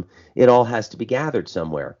system, it all has to be gathered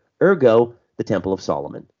somewhere. Ergo, the Temple of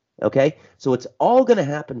Solomon. Okay? So it's all going to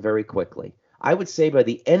happen very quickly. I would say by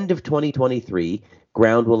the end of 2023,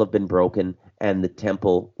 ground will have been broken and the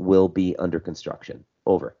temple will be under construction.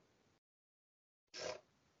 Over.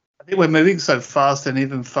 I think we're moving so fast and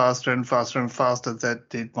even faster and faster and faster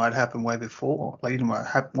that it might happen way before. Like it might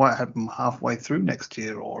happen halfway through next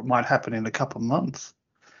year, or it might happen in a couple of months.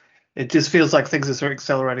 It just feels like things are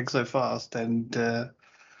accelerating so fast, and I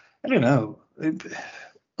don't know.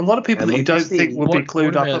 A lot of people that you don't think will be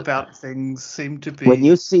clued up about things seem to be. When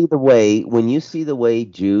you see the way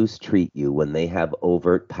Jews treat you when they have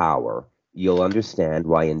overt power, you'll understand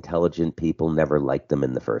why intelligent people never liked them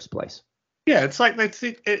in the first place. Yeah, it's like they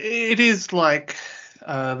think it is like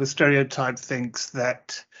the stereotype thinks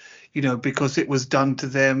that because it was done to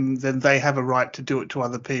them, then they have a right to do it to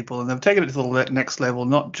other people, and they've taken it to the next level,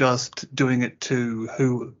 not just doing it to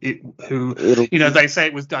who they say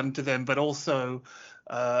it was done to them, but also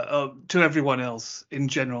to everyone else in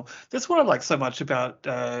general. That's what I like so much about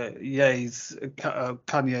Kanye's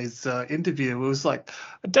interview. It was like,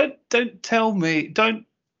 don't tell me, don't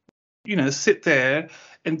sit there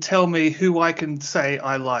and tell me who I can say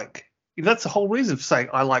I like. That's the whole reason for saying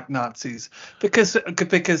I like Nazis, because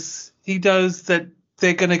he knows that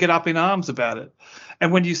they're going to get up in arms about it.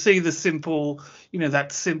 And when you see the simple,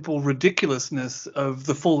 that simple ridiculousness of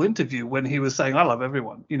the full interview when he was saying, I love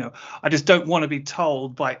everyone, I just don't want to be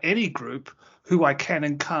told by any group who I can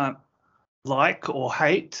and can't like or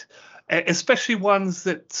hate, especially ones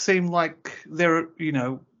that seem like they're,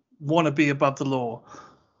 want to be above the law.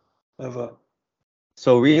 Over.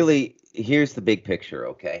 So really, here's the big picture,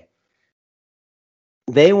 okay?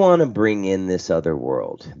 They want to bring in this other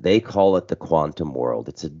world. They call it the quantum world.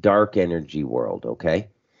 It's a dark energy world, okay?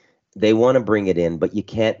 They want to bring it in, but you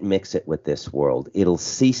can't mix it with this world. It'll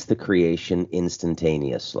cease the creation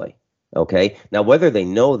instantaneously, okay? Now, whether they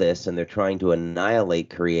know this and they're trying to annihilate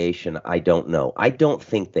creation, I don't know. I don't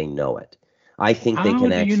think they know it. I think they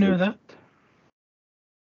can actually... How do you know that?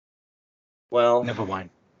 Well... Never mind.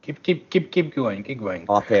 Keep going.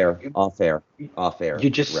 Off air. You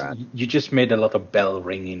just made a lot of bell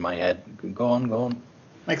ring in my head. Go on.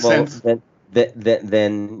 Makes sense.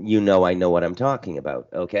 Then I know what I'm talking about.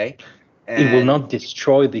 Okay. It will not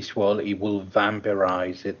destroy this world. It will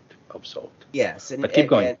vampirize it absorbed. Yes, But keep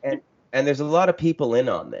going. And there's a lot of people in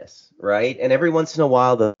on this, right? And every once in a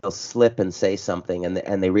while they'll slip and say something,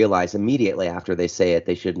 and they realize immediately after they say it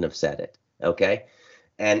they shouldn't have said it. Okay,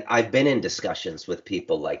 and I've been in discussions with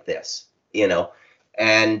people like this,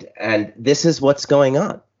 and this is what's going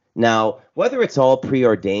on now. Whether it's all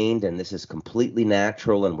preordained and this is completely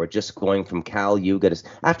natural, and we're just going from Kali Yuga to,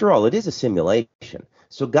 after all, it is a simulation,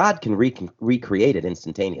 so God can recreate it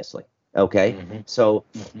instantaneously. Okay, so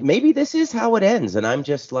maybe this is how it ends, and I'm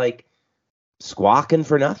just like squawking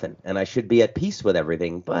for nothing, and I should be at peace with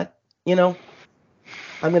everything. But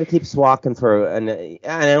I'm going to keep squawking and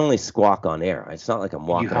I only squawk on air. It's not like I'm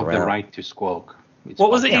walking around. You have the right to squawk.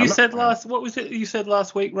 What was it you said last? What was it you said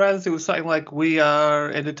last week, Raz? It was something like, "We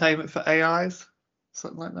are entertainment for AIs,"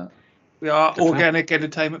 something like that. We are organic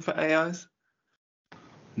entertainment for AIs.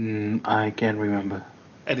 I can't remember.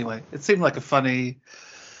 Anyway, it seemed like a funny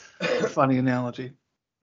analogy.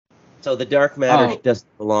 So the dark matter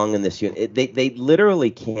doesn't belong in this unit. They literally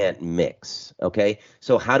can't mix. Okay.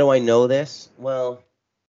 So how do I know this? Well,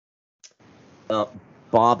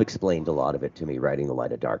 Bob explained a lot of it to me writing The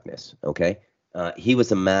Light of Darkness. Okay. He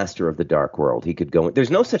was a master of the dark world. He could go. There's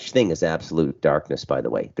no such thing as absolute darkness, by the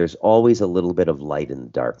way. There's always a little bit of light in the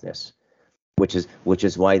darkness, which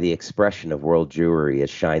is why the expression of World Jewry is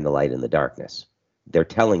shine the light in the darkness. They're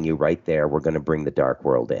telling you right there, we're going to bring the dark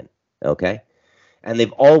world in. Okay. And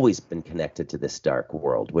they've always been connected to this dark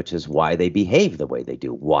world, which is why they behave the way they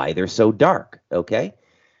do, why they're so dark, okay?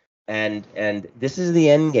 And this is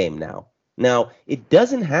the end game now. Now, it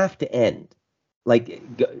doesn't have to end. Like,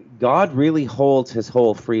 God really holds his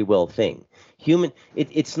whole free will thing.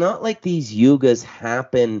 It's not like these yugas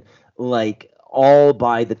happen like all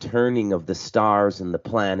by the turning of the stars and the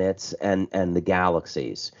planets and the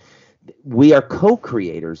galaxies. We are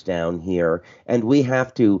co-creators down here, and we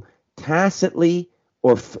have to tacitly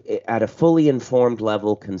or at a fully informed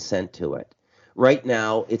level consent to it. Right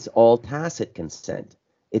now, it's all tacit consent.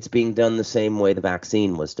 It's being done the same way the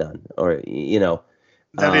vaccine was done, or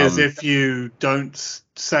That is, if you don't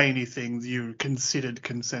say anything, you're considered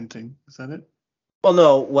consenting. Is that it? Well,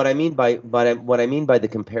 no. What I mean by the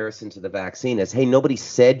comparison to the vaccine is, hey, nobody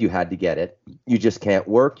said you had to get it. You just can't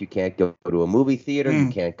work. You can't go to a movie theater. You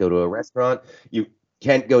can't go to a restaurant. You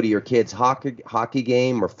can't go to your kid's hockey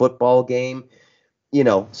game or football game.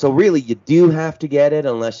 So really you do have to get it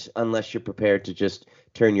unless you're prepared to just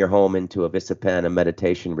turn your home into a Visipana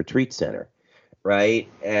meditation retreat center, right?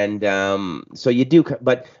 And so you do,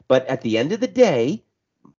 but at the end of the day,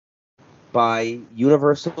 by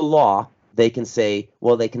universal law, they can say,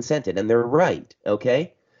 well, they consented, and they're right,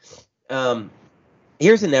 okay?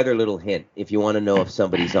 Here's another little hint if you want to know if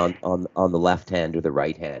somebody's on the left hand or the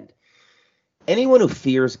right hand. Anyone who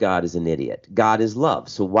fears God is an idiot. God is love,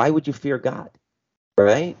 so why would you fear God?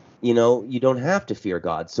 Right? You don't have to fear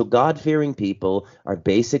God. So God-fearing people are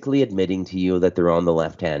basically admitting to you that they're on the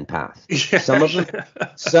left-hand path. Yeah. Some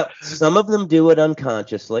of them do it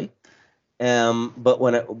unconsciously. But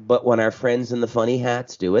when our friends in the funny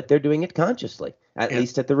hats do it, they're doing it consciously, at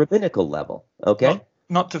least at the rabbinical level. Okay?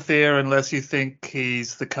 Not to fear unless you think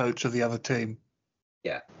he's the coach of the other team.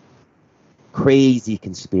 Yeah. Crazy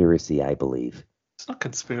conspiracy, I believe. It's not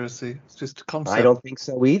conspiracy. It's just a concept. I don't think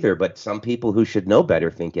so either, but some people who should know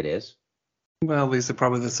better think it is. Well, these are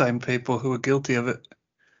probably the same people who are guilty of it.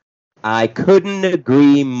 I couldn't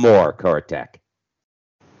agree more, Kortek.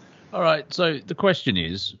 All right, so the question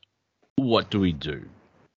is, what do we do?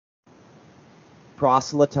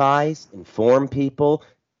 Proselytize, inform people.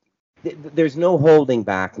 There's no holding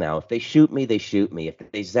back now. If they shoot me, they shoot me.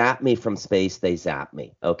 If they zap me from space, they zap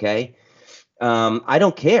me, okay? I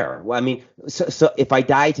don't care. I mean, so if I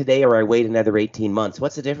die today or I wait another 18 months,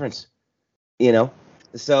 what's the difference?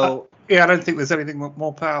 So I don't think there's anything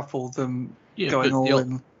more powerful than going all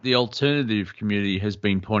in. The alternative community has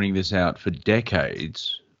been pointing this out for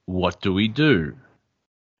decades. What do we do?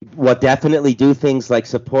 Well, definitely do things like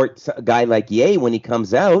support a guy like Ye when he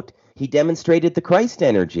comes out. He demonstrated the Christ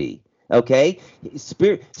energy. Okay,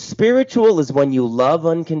 spiritual is when you love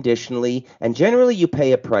unconditionally, and generally you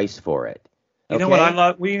pay a price for it. You know what I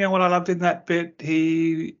love? Well, you know what I loved in that bit?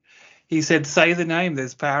 He said, "Say the name.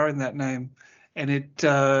 There's power in that name," and it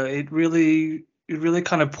really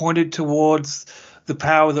kind of pointed towards the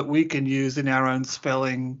power that we can use in our own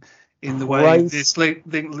spelling, in the way this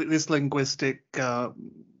linguistic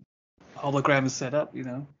hologram is set up.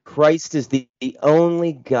 Christ is the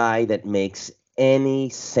only guy that makes any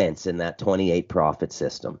sense in that 28 prophet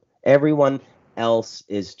system. Everyone else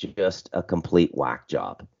is just a complete whack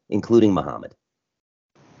job, including Muhammad.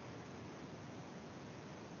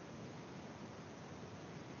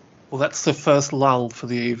 Well, that's the first lull for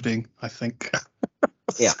the evening, I think.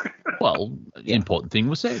 Yeah. Well, the important thing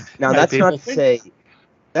was said. Now, Yeah, that's people not to say.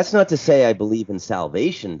 That's not to say I believe in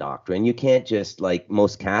salvation doctrine. You can't just, like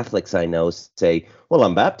most Catholics I know, say, well,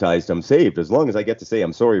 I'm baptized, I'm saved, as long as I get to say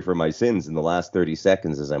I'm sorry for my sins in the last 30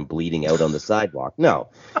 seconds as I'm bleeding out on the sidewalk. No,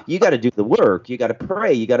 you got to do the work. You got to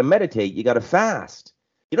pray. You got to meditate. You got to fast.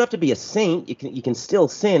 You don't have to be a saint. You can still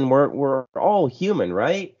sin. We're all human,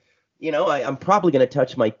 right? You know, I'm probably going to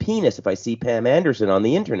touch my penis if I see Pam Anderson on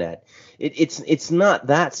the internet. It's not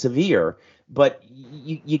that severe. But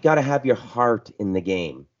you got to have your heart in the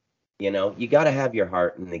game. You know, you got to have your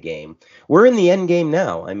heart in the game. We're in the end game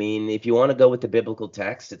now. I mean, if you want to go with the biblical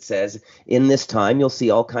text, it says in this time you'll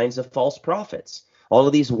see all kinds of false prophets. All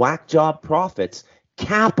of these whack job prophets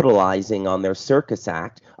capitalizing on their circus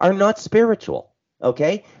act are not spiritual.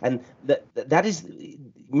 Okay? And that is,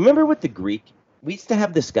 remember with the Greek, we used to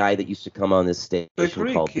have this guy that used to come on this station The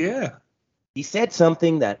Greek, called, yeah. he said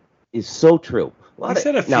something that is so true. He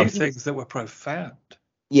said a few things that were profound.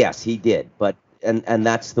 Yes, he did, but and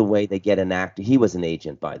that's the way they get an actor. He was an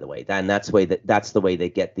agent, by the way, and that's the way they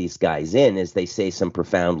get these guys in, is they say some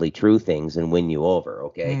profoundly true things and win you over.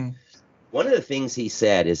 Okay, One of the things he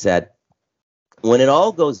said is that when it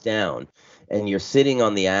all goes down and you're sitting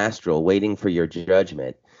on the astral waiting for your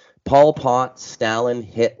judgment, Pol Pot, Stalin,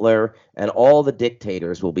 Hitler, and all the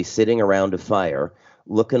dictators will be sitting around a fire,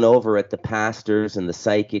 looking over at the pastors and the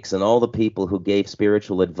psychics and all the people who gave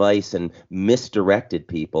spiritual advice and misdirected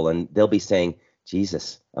people, and they'll be saying,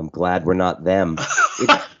 Jesus, I'm glad we're not them.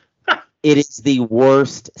 It is the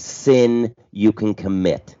worst sin you can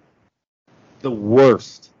commit. The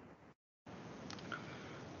worst.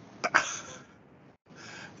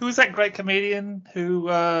 Who was that great comedian who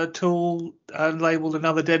Tool labeled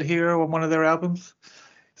Another Dead Hero on one of their albums?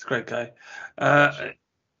 He's a great guy.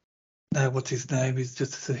 No, what's his name? He's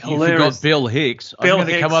just hilarious. You forgot Bill Hicks. I'm going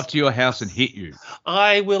to come up to your house and hit you.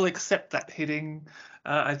 I will accept that hitting.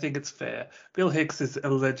 I think it's fair. Bill Hicks is a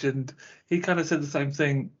legend. He kind of said the same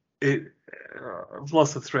thing. I've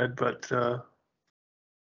lost the thread, but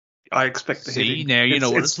I expect the hitting. See, now you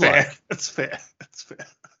know what it's fair. like. It's fair. It's fair.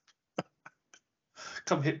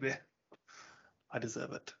 Come hit me. I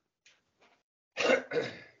deserve it.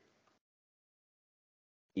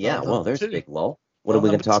 Yeah, well, there's a big lull. What Well, are we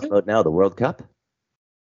going to talk about now? The World Cup?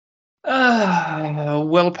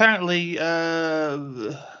 Well, apparently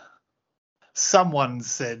someone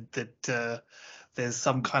said that there's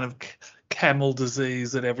some kind of camel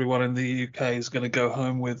disease that everyone in the UK is going to go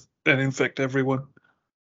home with and infect everyone.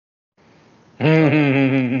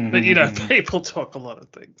 But, you know, people talk a lot of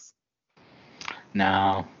things.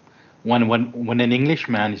 Now, when an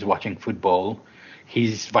Englishman is watching football,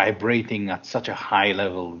 he's vibrating at such a high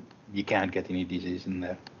level, you can't get any disease in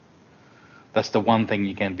there. That's the one thing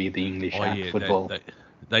you can beat the English at football.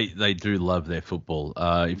 They do love their football.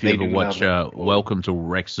 If They you ever do watch love it. Welcome to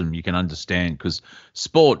Wrexham, you can understand, because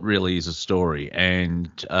sport really is a story, and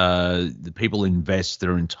the people invest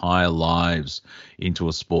their entire lives into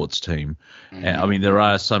a sports team. Mm-hmm. I mean, there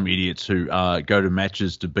are some idiots who go to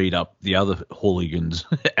matches to beat up the other hooligans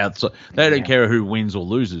outside. They don't care who wins or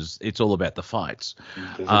loses. It's all about the fights.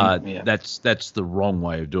 That's the wrong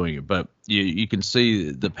way of doing it. But you can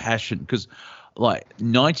see the passion, because like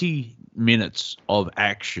 90 minutes of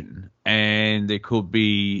action and there could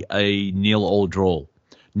be a 0 or draw,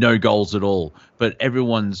 no goals at all, but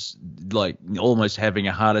everyone's like almost having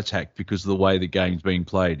a heart attack because of the way the game's being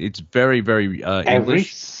played. It's very, very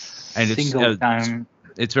English, and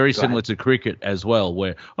it's very similar to cricket as well,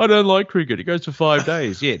 where I don't like cricket, it goes for 5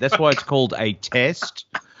 days. Yeah, that's why it's called a test.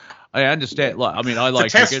 I understand. Like, I mean, I like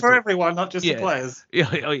it's a test cricket, for everyone, not just the players. Yeah,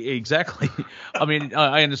 exactly. I mean,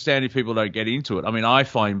 I understand if people don't get into it. I mean, I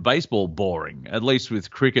find baseball boring. At least with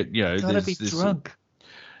cricket, you know, Gotta be drunk.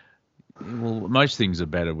 Well, most things are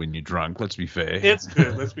better when you're drunk. Let's be fair. It's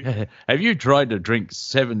good. Let's be. Have you tried to drink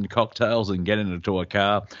 7 cocktails and get into a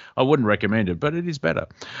car? I wouldn't recommend it, but it is better.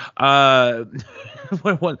 It's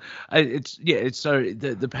so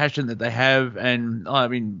the passion that they have, and I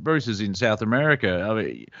mean, Bruce is in South America. I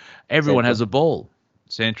mean, everyone has a ball.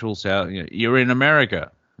 Central, South. You know, you're in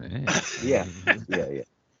America. Yeah.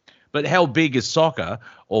 But how big is soccer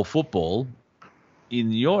or football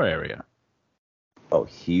in your area? Oh,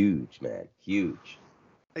 huge, man. Huge.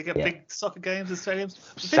 They get big soccer games in stadiums.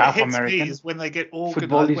 South American is when they get organized.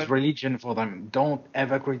 Football is religion for them. Don't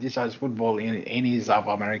ever criticize football in any South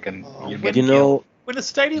American. When a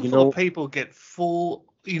stadium full of people get full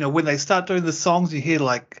when they start doing the songs, you hear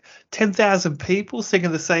like 10,000 people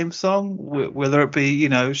singing the same song, whether it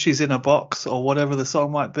be, She's in a Box or whatever the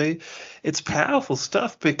song might be. It's powerful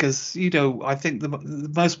stuff because, I think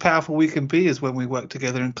the most powerful we can be is when we work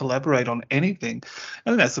together and collaborate on anything.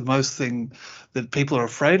 I think that's the most thing that people are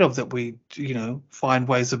afraid of, that we, find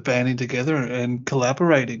ways of banding together and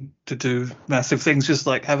collaborating to do massive things, just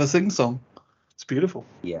like have a sing song. It's beautiful.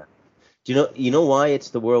 Yeah. Do you know why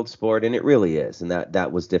it's the world sport? And it really is. And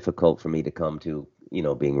that was difficult for me to come to,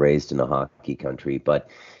 being raised in a hockey country. But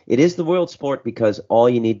it is the world sport because all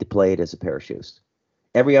you need to play it is a pair of shoes.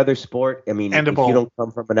 Every other sport, I mean, if you don't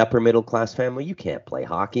come from an upper middle class family, you can't play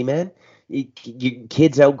hockey, man.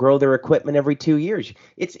 Kids outgrow their equipment every 2 years.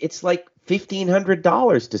 It's like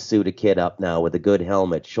 $1,500 to suit a kid up now with a good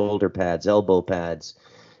helmet, shoulder pads, elbow pads,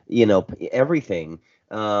 everything.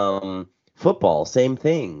 Football, same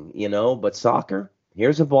thing, but soccer,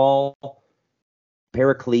 here's a ball, pair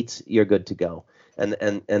of cleats, you're good to go.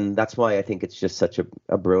 And that's why I think it's just such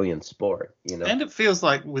a brilliant sport, And it feels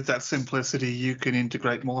like with that simplicity, you can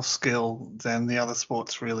integrate more skill than the other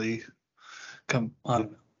sports really come. I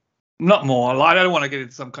don't know. Not more. I don't want to get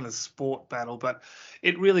into some kind of sport battle, but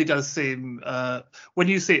it really does seem, when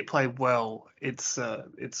you see it played well, it's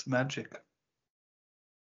magic.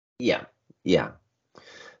 Yeah.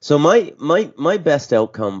 So my best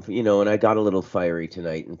outcome, and I got a little fiery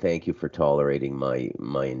tonight, and thank you for tolerating my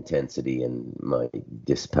intensity and my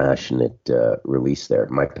dispassionate release there,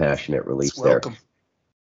 my passionate release there. Welcome.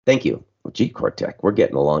 Thank you. Gee, Cortec, we're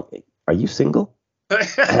getting along. Are you single?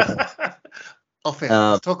 Off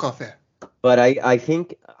air. Talk off air. But I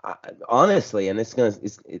think, honestly, and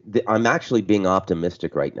I'm actually being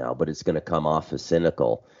optimistic right now, but it's going to come off as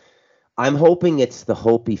cynical. I'm hoping it's the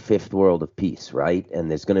Hopi fifth world of peace, right?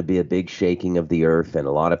 And there's going to be a big shaking of the earth, and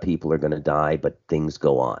a lot of people are going to die, but things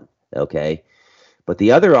go on, okay? But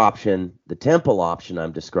the other option, the temple option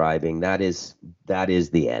I'm describing, that is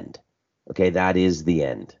the end, okay? That is the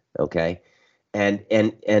end, okay? And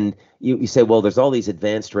you say, well, there's all these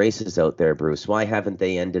advanced races out there, Bruce. Why haven't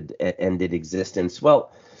they ended existence?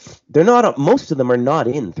 Well, they're not. Most of them are not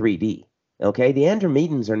in 3D. Okay, the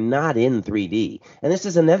Andromedans are not in 3D. And this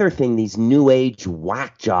is another thing these new age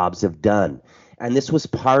whack jobs have done. And this was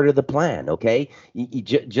part of the plan, okay?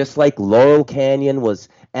 Just like Laurel Canyon was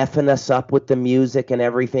effing us up with the music and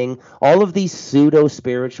everything, all of these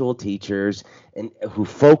pseudo-spiritual teachers and who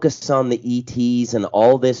focus on the ETs and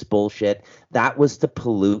all this bullshit, that was to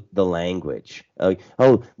pollute the language.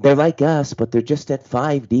 Oh, they're like us, but they're just at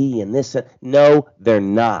 5D and this. No, they're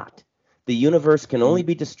not. The universe can only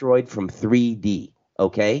be destroyed from 3D,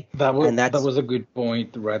 okay? That was a good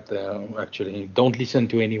point right there, actually. Don't listen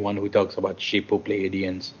to anyone who talks about Shippo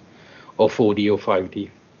Pleiadians or 4D or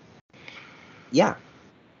 5D. Yeah,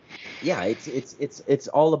 it's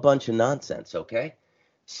all a bunch of nonsense, okay?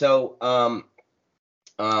 So,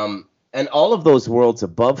 and all of those worlds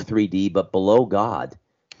above 3D but below God,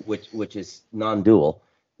 which is non-dual,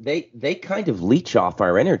 they kind of leech off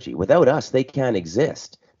our energy. Without us, they can't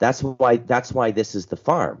exist. That's why this is the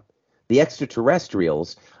farm. The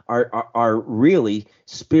extraterrestrials are really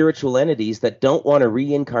spiritual entities that don't want to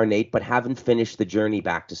reincarnate but haven't finished the journey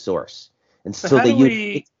back to source. And so how do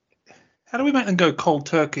we make them go cold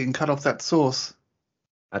turkey and cut off that source?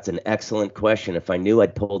 That's an excellent question. If I knew,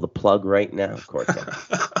 I'd pull the plug right now,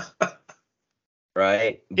 Cortex.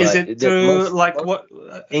 Right? Is it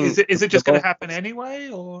just going to happen anyway,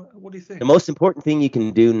 or what do you think? The most important thing you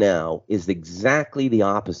can do now is exactly the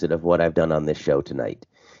opposite of what I've done on this show tonight.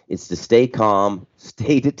 It's to stay calm,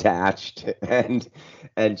 stay detached, and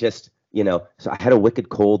just, so I had a wicked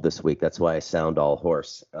cold this week. That's why I sound all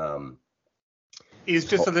hoarse. He's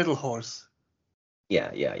just a little hoarse.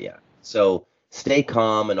 Yeah. So stay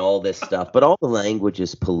calm and all this stuff, but all the language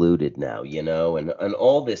is polluted now, and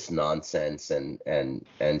all this nonsense and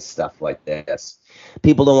stuff like this.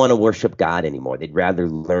 People don't want to worship God anymore. They'd rather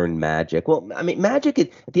learn magic. Well, I mean, magic,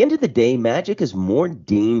 at the end of the day, magic is more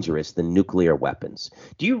dangerous than nuclear weapons.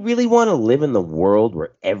 Do you really want to live in the world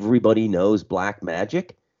where everybody knows black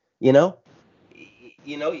magic? You want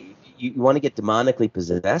to get demonically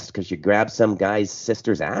possessed because you grab some guy's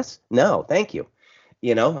sister's ass? No, thank you.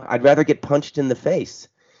 I'd rather get punched in the face.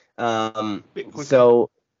 So,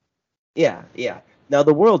 yeah. Now,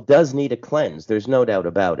 the world does need a cleanse. There's no doubt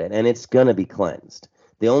about it, and it's going to be cleansed.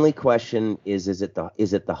 The only question is it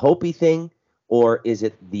the Hopi thing, or is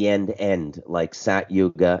it the end, like Sat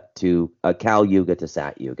Yuga to Kal Yuga to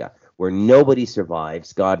Sat Yuga, where nobody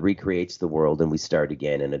survives, God recreates the world, and we start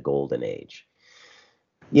again in a golden age?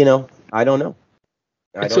 I don't know.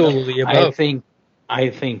 It's all of the above. I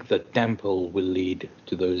think the temple will lead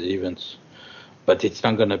to those events. but it's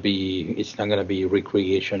not gonna be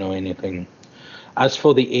recreation or anything. As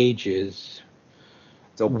for the ages,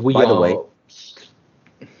 So, by the way,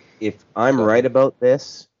 if I'm right about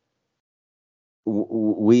this,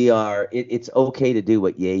 it's okay to do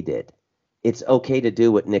what Ye did. It's okay to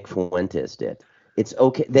do what Nick Fuentes did. It's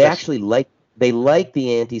okay. They actually like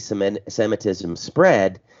the anti-Semitism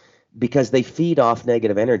spread because they feed off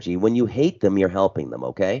negative energy. When you hate them, you're helping them,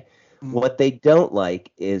 okay? What they don't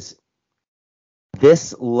like is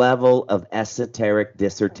this level of esoteric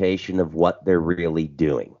dissertation of what they're really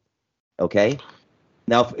doing, okay?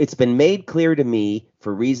 Now, it's been made clear to me,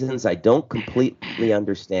 for reasons I don't completely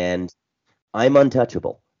understand, I'm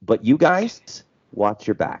untouchable. But you guys, watch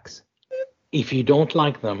your backs. If you don't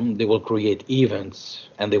like them, they will create events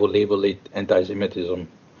and they will label it anti-Semitism.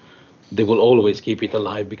 They will always keep it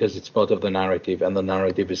alive because it's part of the narrative, and the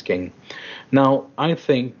narrative is king. Now, I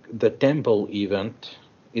think the temple event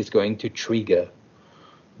is going to trigger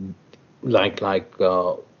like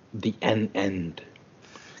the end.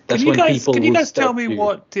 That's Can you guys tell me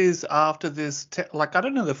what is after this? Like, I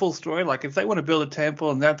don't know the full story. Like, if they want to build a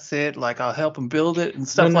temple and that's it, like, I'll help them build it and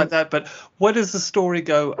stuff like that. But where does the story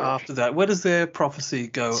go after that? Where does their prophecy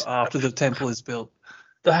go after the temple is built?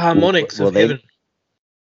 The harmonics of heaven.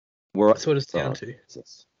 That's what it's down to.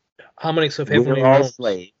 Harmonics of heaven. We're all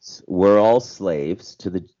slaves. We're all slaves to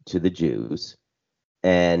the Jews.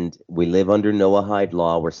 And we live under Noahide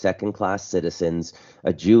law. We're second-class citizens.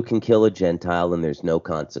 A Jew can kill a Gentile, and there's no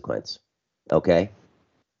consequence. Okay,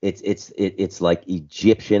 it's like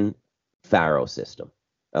Egyptian pharaoh system.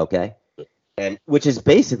 Okay, and which is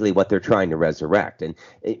basically what they're trying to resurrect. And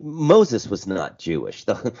Moses was not Jewish.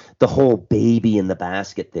 The whole baby in the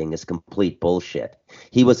basket thing is complete bullshit.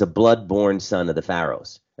 He was a blood-born son of the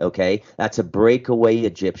pharaohs. Okay, that's a breakaway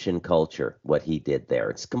Egyptian culture, what he did there.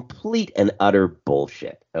 It's complete and utter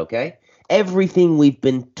bullshit, okay? Everything we've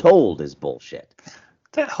been told is bullshit.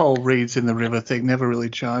 That whole reeds in the river thing never really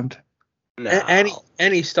chimed. No.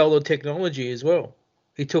 And he stole the technology as well.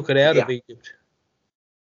 He took it out of Egypt.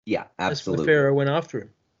 Yeah, absolutely. That's when the Pharaoh went after him.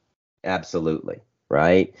 Absolutely,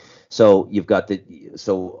 right? So you've got the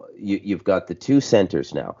two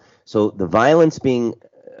centers now. So the violence being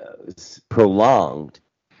prolonged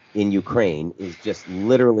in Ukraine is just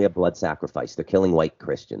literally a blood sacrifice. They're killing white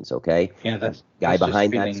Christians, okay? Yeah, that's guy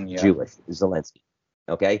behind that's Jewish, Zelensky.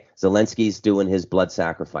 Okay? Zelensky's doing his blood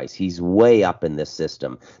sacrifice. He's way up in this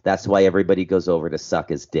system. That's why everybody goes over to suck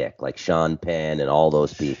his dick, like Sean Penn and all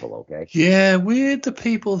those people, okay? Yeah, we're the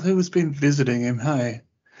people who's been visiting him, hey.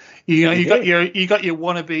 You got your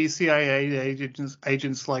wannabe CIA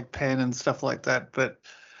agents like Penn and stuff like that, but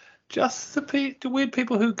just the weird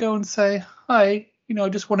people who go and say, hi, I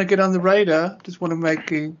just want to get on the radar. Just want to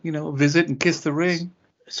make a visit and kiss the ring.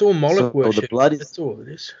 It's all Moloch worship. The blood is, that's all it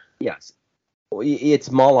is. Yes. It's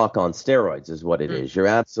Moloch on steroids is what it is. You're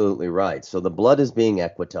absolutely right. So the blood is being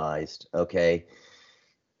equitized, okay?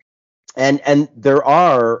 And there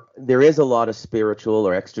is a lot of spiritual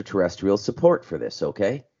or extraterrestrial support for this,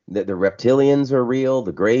 okay? The reptilians are real.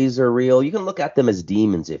 The Greys are real. You can look at them as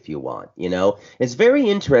demons if you want, It's very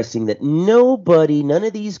interesting that none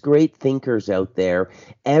of these great thinkers out there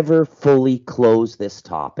ever fully close this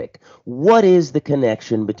topic. What is the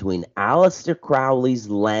connection between Aleister Crowley's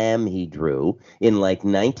lamb he drew in like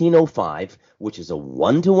 1905, which is a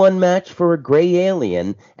 1-to-1 match for a gray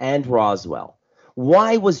alien, and Roswell?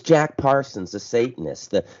 Why was Jack Parsons a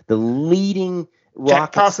Satanist, the leading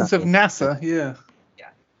Jack Parsons of NASA, yeah.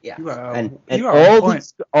 Yeah, and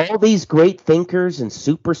all these great thinkers and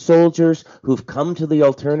super soldiers who've come to the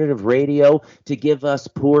alternative radio to give us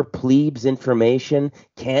poor plebes information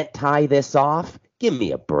can't tie this off? Give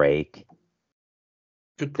me a break.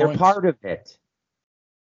 Good point. They're part of it.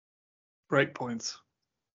 Break points.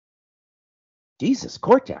 Jesus,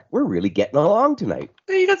 Kortak, we're really getting along tonight.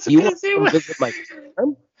 You got some visit my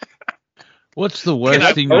farm? What's the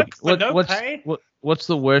worst thing? What's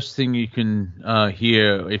the worst thing you can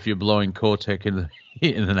hear if you're blowing Kortak in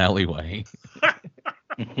an alleyway?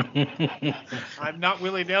 I'm not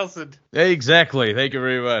Willie Nelson. Exactly. Thank you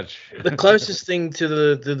very much. The closest thing to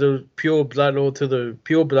the pure blood or to the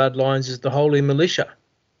pure bloodlines is the holy militia.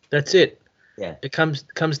 That's it. Yeah. It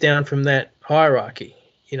comes down from that hierarchy.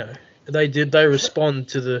 They respond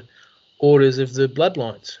to the orders of the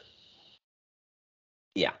bloodlines.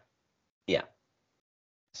 Yeah.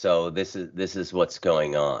 So this is what's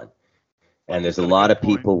going on. And there's a lot of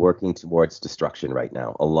people working towards destruction right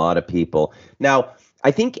now. A lot of people. Now, I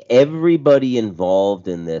think everybody involved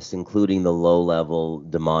in this, including the low-level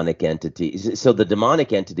demonic entities. So the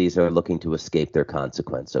demonic entities are looking to escape their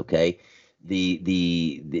consequence, okay? The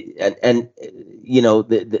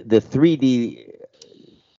 3D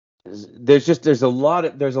there's a lot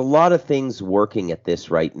of things working at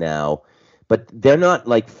this right now, but they're not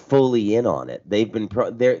like fully in on it.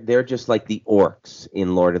 They're just like the orcs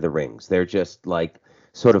in Lord of the Rings. They're just like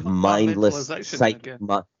sort of mindless psychic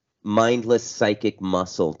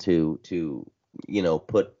muscle to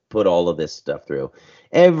put all of this stuff through.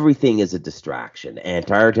 Everything is a distraction.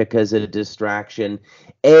 Antarctica is a distraction.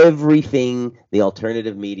 Everything the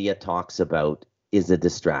alternative media talks about is a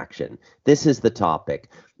distraction. This is the topic.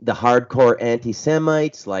 The hardcore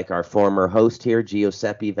anti-Semites, like our former host here,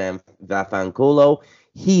 Giuseppe Vaffanculo,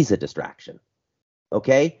 he's a distraction.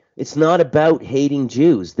 Okay? It's not about hating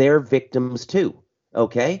Jews. They're victims too.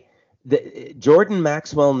 Okay? Jordan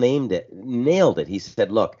Maxwell nailed it. He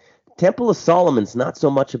said, look, Temple of Solomon's not so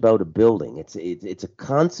much about a building. It's a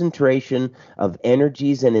concentration of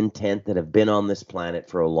energies and intent that have been on this planet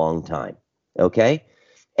for a long time. Okay?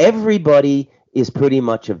 Everybody is pretty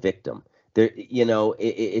much a victim.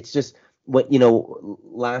 It's just what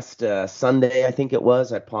last Sunday, I think it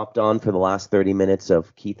was, I popped on for the last 30 minutes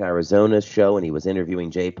of Keith Arizona's show, and he was interviewing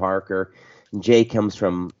Jay Parker. And Jay comes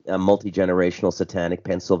from a multi-generational satanic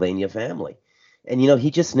Pennsylvania family. And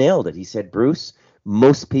he just nailed it. He said, Bruce,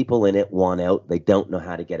 most people in it want out. They don't know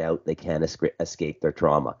how to get out. They can't escape their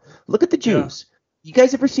trauma. Look at the Jews. Yeah. You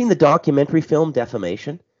guys ever seen the documentary film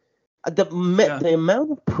Defamation? The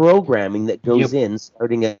amount of programming that goes in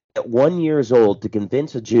starting at 1 year old to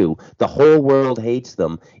convince a Jew the whole world hates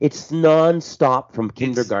them, it's nonstop from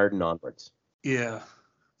kindergarten onwards. Yeah,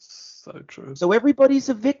 so true. So everybody's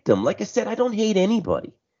a victim. Like I said, I don't hate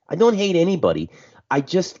anybody. I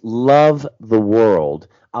just love the world.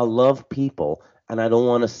 I love people, and I don't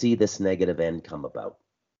want to see this negative end come about.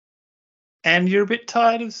 And you're a bit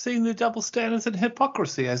tired of seeing the double standards and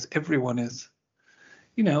hypocrisy, as everyone is.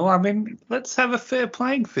 Let's have a fair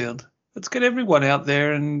playing field. Let's get everyone out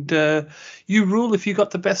there, and you rule if you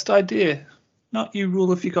got the best idea, not you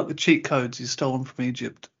rule if you got the cheat codes you stolen from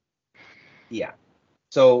Egypt. Yeah.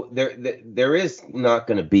 So there is not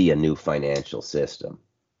going to be a new financial system.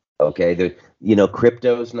 Okay,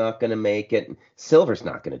 crypto's not going to make it. Silver's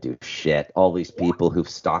not going to do shit. All these people who've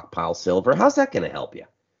stockpiled silver, how's that going to help you?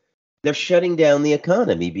 They're shutting down the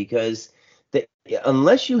economy because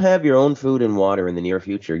unless you have your own food and water in the near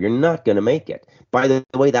future, you're not going to make it. By the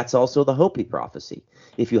way, that's also the Hopi prophecy.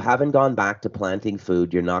 If you haven't gone back to planting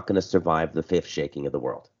food, you're not going to survive the fifth shaking of the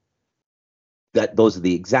world. Those are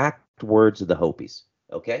the exact words of the Hopis.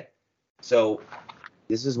 Okay, so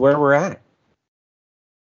this is where we're at.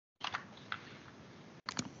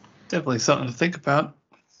 Definitely something to think about.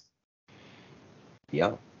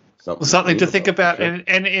 Yeah, something to think about. Sure.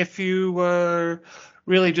 And if you were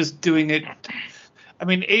really just doing it,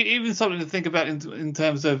 even something to think about in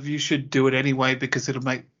terms of you should do it anyway because it'll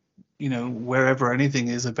make wherever anything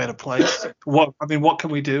is a better place. What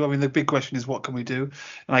can we do? The big question is what can we do?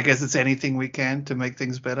 And I guess it's anything we can to make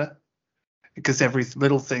things better. Because every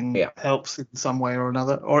little thing helps in some way or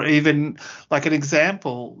another, or even like an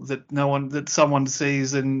example that someone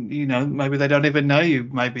sees and maybe they don't even know you,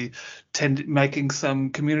 maybe making some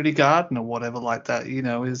community garden or whatever like that,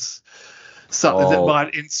 is something that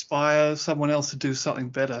might inspire someone else to do something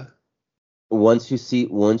better. Once you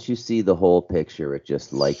see the whole picture, it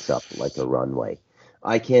just lights up like a runway.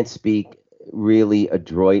 I can't speak really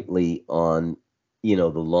adroitly on the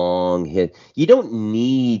long you don't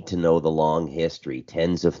need to know the long history,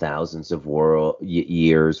 tens of thousands of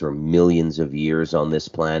years or millions of years on this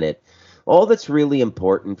planet. All that's really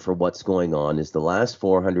important for what's going on is the last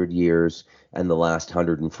 400 years and the last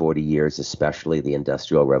 140 years, especially the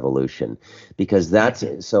Industrial Revolution, because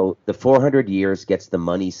so the 400 years gets the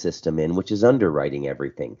money system in, which is underwriting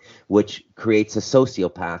everything, which creates a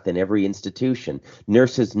sociopath in every institution.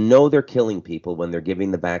 Nurses know they're killing people when they're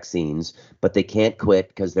giving the vaccines, but they can't quit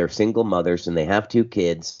because they're single mothers and they have 2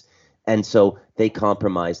 kids. And so they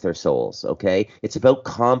compromise their souls. Okay. It's about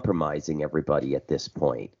compromising everybody at this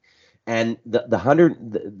point. And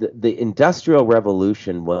the Industrial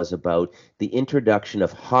Revolution was about the introduction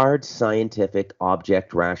of hard scientific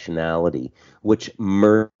object rationality, which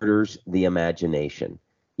murders the imagination.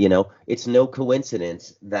 It's no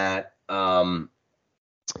coincidence that John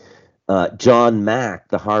Mack,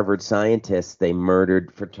 the Harvard scientist they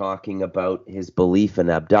murdered for talking about his belief in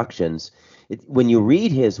abductions, when you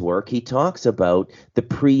read his work, he talks about the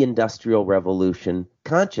pre-industrial revolution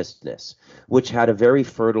consciousness, which had a very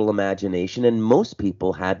fertile imagination, and most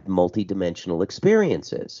people had multidimensional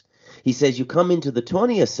experiences. He says you come into the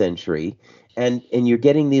 20th century and you're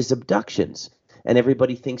getting these abductions, and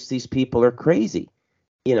everybody thinks these people are crazy.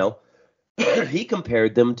 He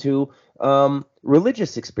compared them to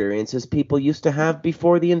religious experiences people used to have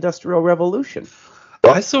before the Industrial Revolution.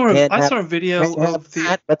 I saw a video Can't have of the.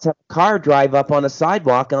 that. Let's have a car drive up on a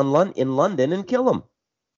sidewalk in London and kill them.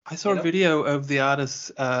 I saw a video of the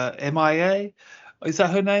artist MIA. Is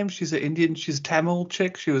that her name? She's an Indian. She's a Tamil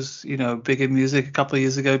chick. She was, big in music a couple of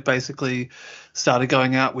years ago. Basically, started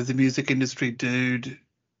going out with the music industry dude.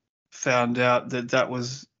 Found out that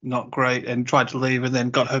was not great and tried to leave, and then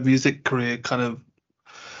got her music career kind of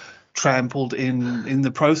trampled in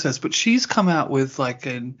the process. But she's come out with like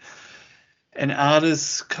an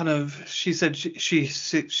artist kind of. She said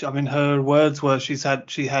I mean, her words were she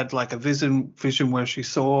had like a vision where she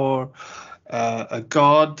saw a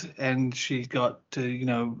god, and she got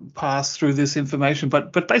to pass through this information,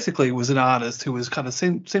 but basically it was an artist who was kind of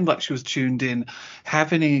seemed like she was tuned in,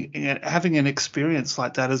 having an experience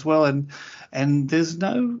like that as well, and there's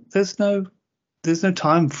no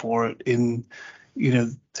time for it in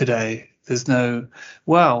today. There's no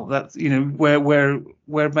that's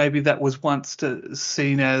where maybe that was once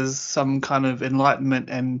seen as some kind of enlightenment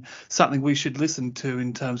and something we should listen to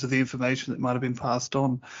in terms of the information that might have been passed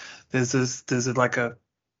on. There's like a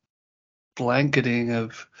blanketing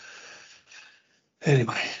of.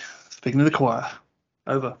 Anyway, speaking to the choir.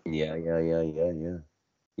 Over. Yeah.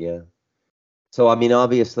 So I mean,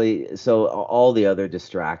 obviously, all the other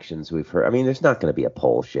distractions we've heard. I mean, there's not going to be a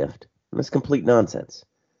pole shift. That's complete nonsense.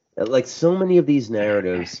 Like so many of these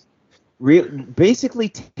narratives basically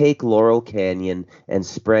take Laurel Canyon and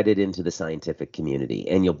spread it into the scientific community,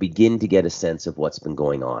 and you'll begin to get a sense of what's been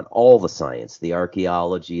going on. All the science, the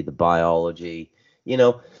archaeology, the biology.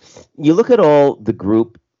 You look at all the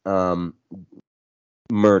group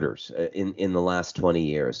murders in the last 20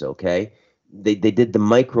 years, okay? They did the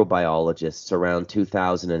microbiologists around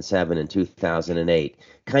 2007 and 2008.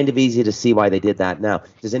 Kind of easy to see why they did that now.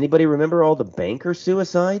 Does anybody remember all the banker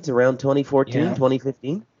suicides around 2014,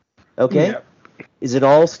 2015? Okay. Yeah. Is it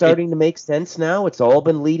all starting to make sense now? It's all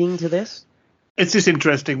been leading to this? It's just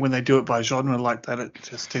interesting when they do it by genre like that. It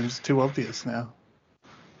just seems too obvious now.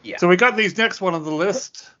 Yeah. So we got these next one on the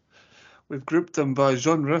list. We've grouped them by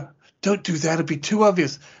genre. Don't do that. It'd be too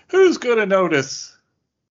obvious. Who's going to notice?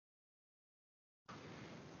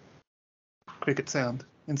 Cricket sound.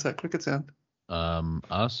 Insert cricket sound.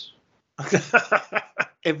 Us.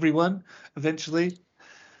 Everyone. Eventually,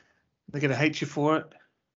 they're going to hate you for it.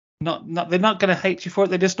 They're not going to hate you for it.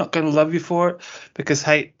 They're just not going to love you for it, because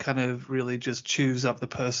hate kind of really just chews up the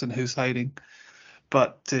person who's hating.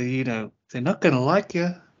 But they're not going to like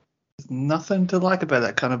you. There's nothing to like about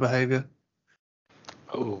that kind of behavior.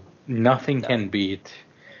 Oh, nothing can beat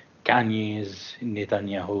Kanye's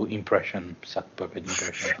Netanyahu impression, Zuckerberg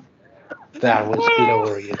impression. That was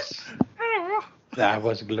glorious. That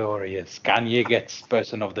was glorious. Kanye gets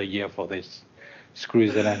Person of the Year for this.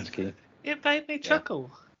 Screw Zelensky. It made me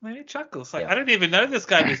chuckle. It's like, I didn't even know this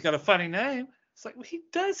guy, but he's got a funny name. It's like, well, he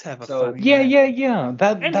does have a funny name. Yeah.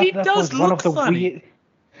 That he does was one look of the funny.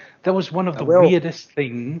 That was one of the weirdest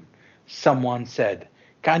thing someone said.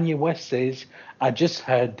 Kanye West says, I just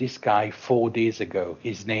heard this guy 4 days ago.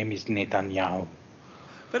 His name is Netanyahu.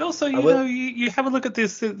 But also, you have a look at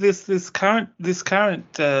this current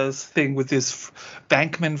thing with this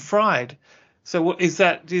Bankman-Fried. So is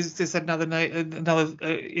this another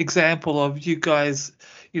example of you guys,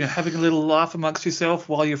 having a little laugh amongst yourself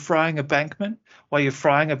while you're frying a Bankman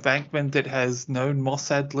that has known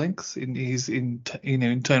Mossad links in his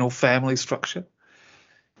internal family structure?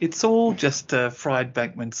 It's all just a fried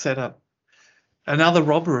Bankman setup. Another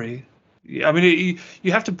robbery. I mean,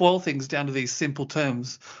 you have to boil things down to these simple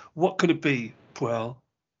terms. What could it be? Well,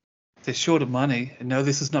 they're short of money, and no,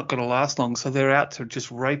 this is not going to last long, so they're out to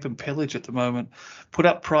just rape and pillage at the moment, put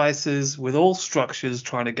up prices with all structures,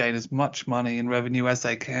 trying to gain as much money and revenue as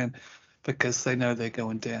they can, because they know they're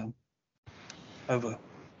going down. Over.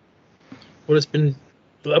 Well, it's been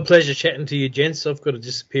a pleasure chatting to you, gents. I've got to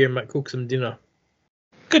disappear and cook some dinner.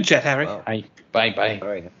 Good chat, Harry. Wow. Bye. All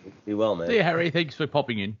right. Be well, man. See you, Harry. Thanks for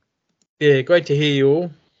popping in. Yeah, great to hear you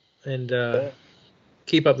all, and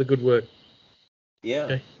keep up the good work. Yeah.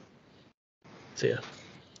 Okay. See ya.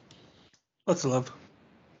 Lots of love.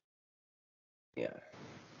 Yeah.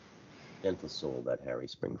 Gentle soul, that Harry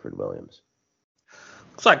Springford Williams.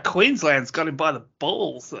 Looks like Queensland's got him by the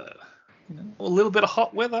balls. A little bit of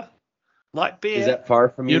hot weather, light beer. Is that far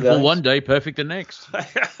from you guys? Beautiful one day, perfect the next.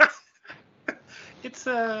 It's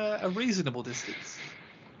a reasonable distance.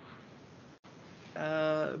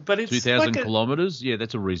 But it's 2,000 kilometres? Yeah,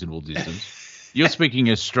 that's a reasonable distance. You're speaking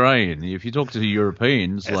Australian. If you talk to the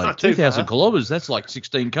Europeans, like 2,000 kilometres, that's like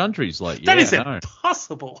 16 countries. That is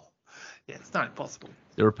impossible. Yeah, it's not impossible.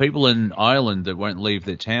 There are people in Ireland that won't leave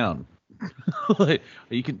their town. But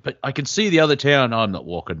I can see the other town. I'm not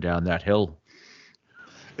walking down that hill.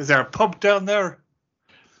 Is there a pub down there?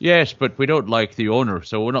 Yes, but we don't like the owner,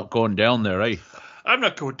 so we're not going down there, eh? I'm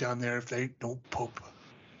not going down there if there ain't no pub.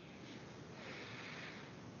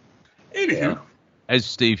 Anywho. As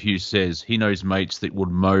Steve Hughes says, he knows mates that would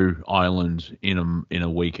mow Ireland in a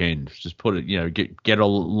weekend. Just put it, get a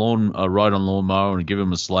ride on lawnmower and give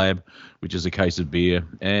them a slab, which is a case of beer,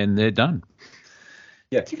 and they're done.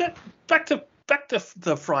 Yeah. Do you get back to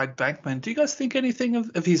the Fried Bankman? Do you guys think anything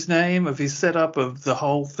of his name, of his setup, of the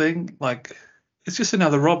whole thing? Like, it's just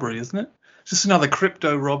another robbery, isn't it? It's just another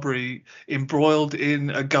crypto robbery embroiled in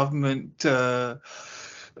a government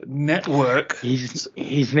network. His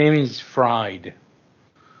name is Fried.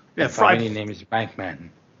 Yeah, His Fried. name is Bankman.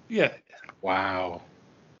 Yeah. Wow.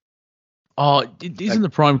 Oh, isn't the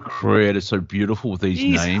Prime Creator so beautiful with these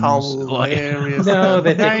He's names? hilarious. No,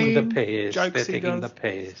 they're Name, taking the piss. jokes They're he taking does. the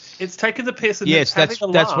piss. It's taking the piss. And Yes, it's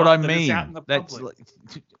having that's a what I laugh that it's mean. out in the That's public.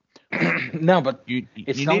 No, but you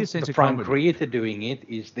it's need not a sense the of Prime comedy. Creator doing it.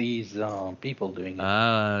 It's these people doing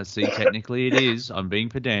it. See, technically it is. I'm being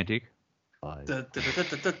pedantic. Da, da, da,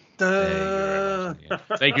 da, da, da, Thank you very da. much.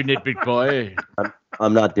 Yeah. Thank you, Nitbit Boy.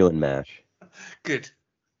 I'm not doing MASH. Good.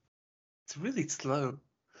 It's really slow.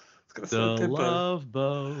 It's got a The slow tempo. love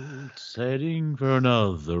boat setting for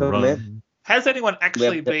another Oh, run. man. Has anyone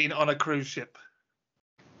actually Yep. been on a cruise ship?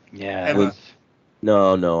 Yeah. Ever. it's-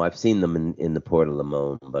 No, I've seen them in the Port of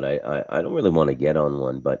Limon, but I don't really want to get on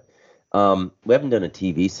one. But we haven't done a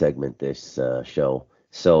TV segment this show,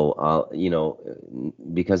 so I'll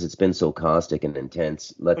because it's been so caustic and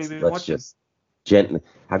intense. Let's just gently.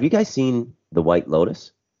 Have you guys seen The White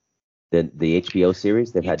Lotus? The HBO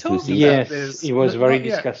series? They've You had 2 told me seasons. about Yes, this, it was but very not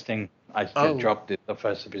yet. disgusting. I Oh. dropped it the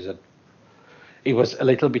first episode. It was a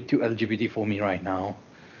little bit too LGBT for me right now.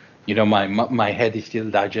 My head is still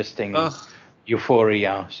digesting Ugh.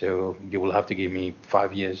 Euphoria, so you will have to give me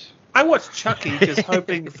 5 years. I watched Chucky just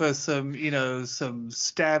hoping for some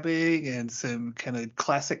stabbing and some kind of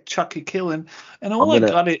classic Chucky killing, and all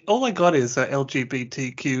I got is a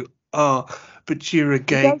LGBTQ. Oh, but you're a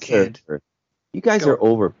gay kid. You guys Go. are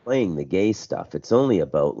overplaying the gay stuff. It's only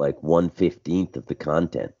about like 1/15 of the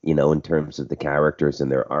content, in terms of the characters and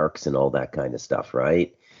their arcs and all that kind of stuff,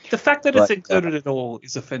 right? The fact that But, it's included at all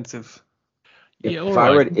is offensive. Yeah, If all I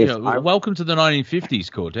were- right. if I- Welcome to the 1950s,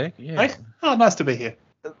 Cortec. Yeah. Right? Oh, nice to be here.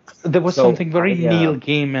 There was So, something very I, Neil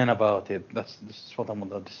Gaiman about it. This is what I'm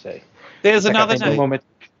about to say. There's Like, another at the name. moment,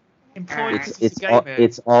 Employed It's as a it's gay all,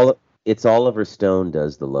 man. it's Oliver Stone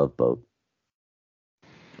does The Love Boat.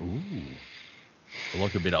 Ooh. I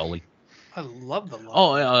like a bit of Ollie. I love the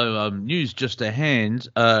law. News just to hand.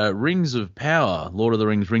 Rings of Power, Lord of the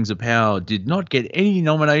Rings, Rings of Power, did not get any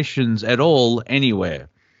nominations at all anywhere.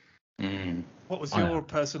 What was your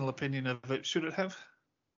personal opinion of it? Should it have?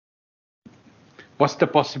 what's the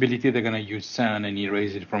possibility they're going to use sand and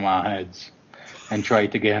erase it from our heads and try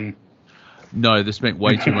it again? No, they spent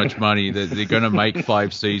way too much money. They're going to make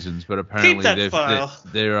 5 seasons, but apparently that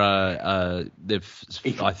they've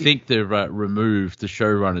I think they've removed the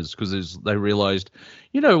showrunners because they realized,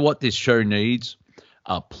 what this show needs?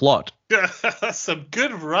 A plot. Some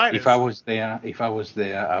good writers. If I was there,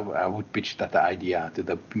 I would pitch that idea to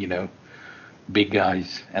the big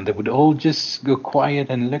guys, and they would all just go quiet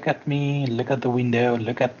and look at me, look at the window,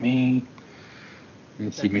 look at me,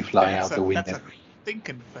 and see me fly out the window. That's a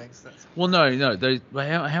thinking face. Well, no.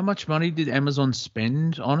 How much money did Amazon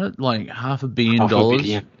spend on it? Like $500 million. $500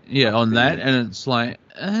 million. Yeah, on that, and it's like.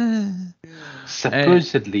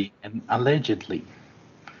 Supposedly and allegedly.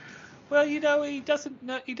 Well, he doesn't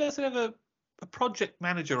have a project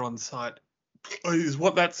manager on site. Is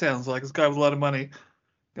what that sounds like. This guy with a lot of money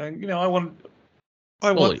going, I want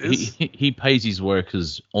this. He pays his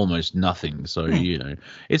workers almost nothing, so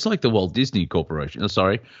it's like the Walt Disney Corporation.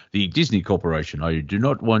 The Disney Corporation. I do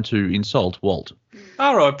not want to insult Walt.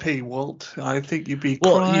 R.I.P. Walt. I think you'd be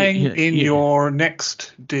crying in your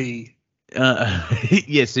next D.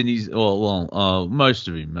 Yes, and he's most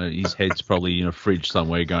of him. His head's probably in a fridge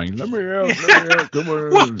somewhere, going, "Let me out, come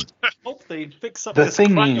on." What? I hope they fix up this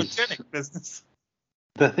cryogenic business.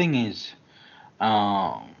 The thing is,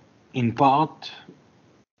 in part,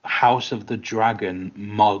 House of the Dragon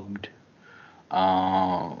mugged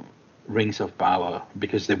Rings of Power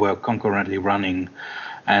because they were concurrently running,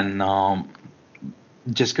 and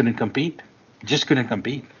just couldn't compete.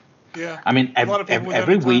 Yeah. I mean, A lot of people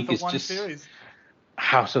every don't week for is one just series.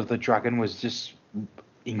 House of the Dragon was just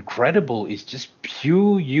incredible. It's just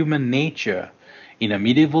pure human nature in a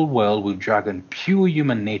medieval world with dragon. Pure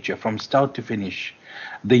human nature from start to finish.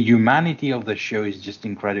 The humanity of the show is just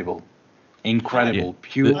incredible. Yeah.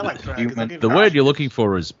 Pure I like dragons. human. The word you're looking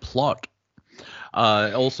for is plot.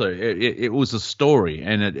 Also, it was a story,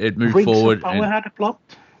 and it moved Rings forward. of Power had a plot.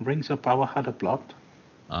 Rings of Power had a plot.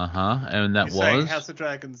 And that You're saying was House of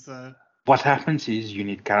Dragons. What happens is you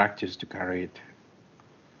need characters to carry it.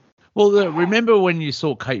 Well, remember when you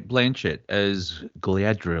saw Kate Blanchett as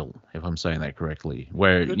Galadriel, if I'm saying that correctly,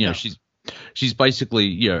 where Good you know enough. she's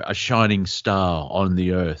basically a shining star on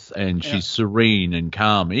the earth, and she's serene and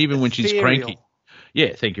calm, even when she's cranky. Ethereal.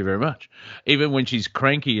 Yeah, thank you very much. Even when she's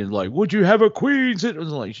cranky and like, would you have a queen's? It was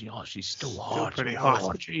like, she's still hot. pretty hot.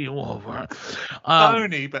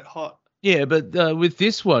 Um, But hot. yeah, but with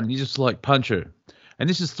this one, you just like punch her. And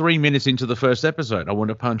this is 3 minutes into the first episode. I want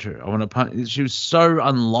to punch her. I want to punch. She was so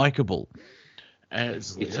unlikable.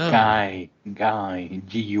 It's Guy, Guy,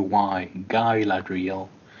 Ladriel.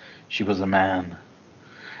 She was a man.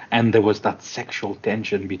 And there was that sexual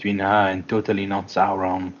tension between her and Totally Not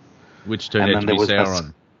Sauron. Which turned out to be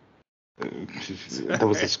Sauron. There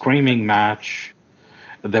was a screaming match.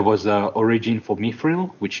 There was an origin for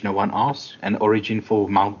Mithril, which no one asked. An origin for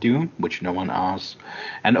Mount Doom, which no one asked.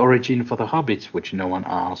 An origin for the Hobbits, which no one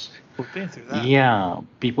asked. We've been through that. Yeah,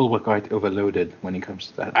 people were quite overloaded when it comes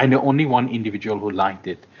to that. I know only one individual who liked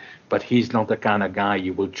it, but he's not the kind of guy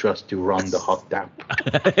you will trust to run the hot tap.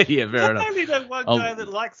 Yeah, fair enough. I only know one guy that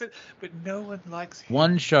likes it, but no one likes him.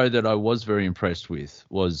 One show that I was very impressed with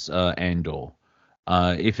was Andor.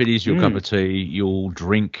 If it is your cup of tea, you'll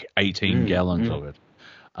drink 18 gallons of it.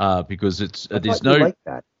 Because it's there's no. You like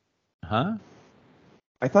that. Huh?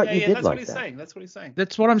 I thought you did that's like what he's that. saying. That's what he's saying.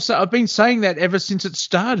 That's what I'm saying. I've been saying that ever since it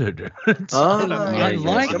started. I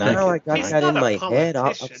like that. Somehow I got He's that in not a my head,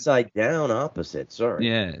 politician. upside down, opposite. Sorry.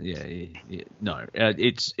 Yeah. No,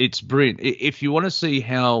 it's brilliant. If you want to see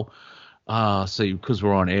how, because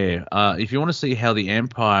we're on air, if you want to see how the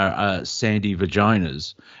Empire are sandy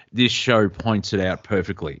vaginas, this show points it out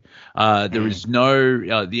perfectly. There is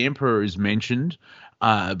no, the Emperor is mentioned,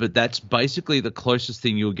 but that's basically the closest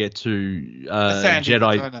thing you'll get to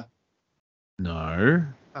Jedi. Vagina. No.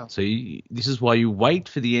 Oh. See, this is why you wait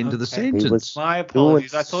for the end of the Okay. sentence. My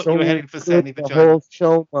apologies. I thought you were heading for sandy the vagina. whole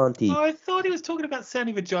show, Monty. Oh, I thought he was talking about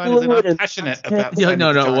sandy vaginas, and I'm passionate about Yeah, sandy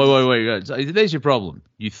no, vaginas. wait. So there's your problem.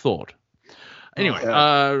 You thought. Anyway,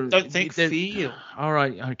 Don't think, feel. All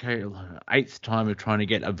right, okay. 8th time of trying to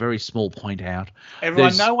get a very small point out.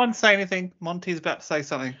 Everyone, no one say anything. Monty's about to say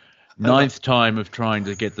something. 9th time of trying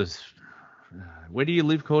to get this. Where do you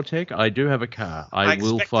live, Cortec? I do have a car. I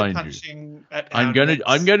will find you. I'm gonna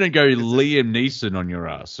go Liam Neeson on your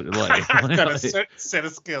ass. Like, I've got a certain set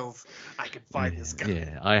of skills. I can find this guy.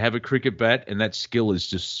 Yeah, I have a cricket bat, and that skill is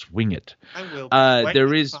just swing it. I will.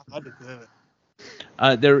 There is. I deserve it.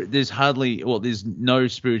 There's no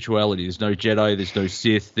spirituality. There's no Jedi. There's no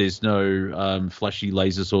Sith. There's no flashy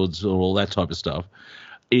laser swords or all that type of stuff.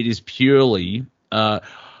 It is purely.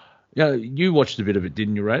 You watched a bit of it,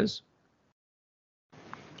 didn't you, Raz?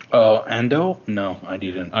 Andor? No, I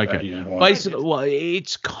didn't. Okay. I didn't watch Basically, well,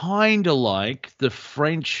 it's kind of like the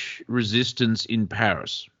French resistance in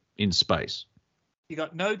Paris in space. You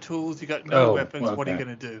got no tools. You got no weapons. okay. What are you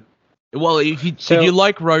going to do? Well, did you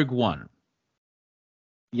like Rogue One?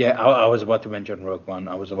 Yeah, I was about to mention Rogue One.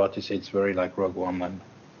 I was about to say it's very like Rogue One, man.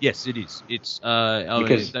 Yes, it is. It's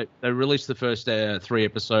Because they released the first 3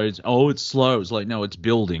 episodes. Oh, it's slow. It's like, no, it's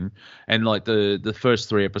building. And like the first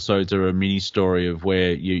 3 episodes are a mini story of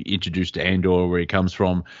where you introduced to Andor, where he comes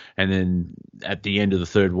from, and then at the end of the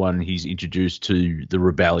 3rd one, he's introduced to the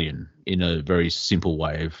rebellion in a very simple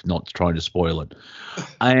way of not trying to spoil it.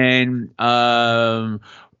 And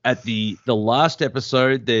at the last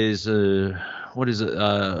episode, there's a. What is it?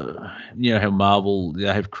 You know how Marvel, they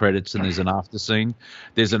have credits and there's an after scene.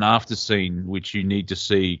 There's an after scene which you need to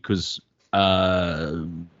see because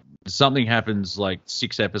something happens like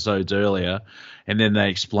 6 episodes earlier, and then they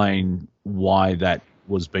explain why that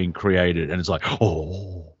was being created, and it's like,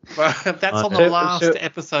 oh. That's on the last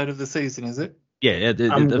episode of the season, is it? Yeah,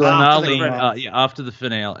 the finale. After the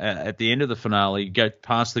finale, at the end of the finale, you go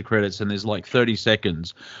past the credits, and there's like 30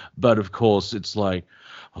 seconds, but of course it's like.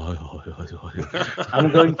 I'm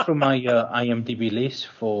going through my IMDb list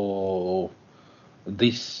for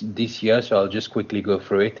this year, so I'll just quickly go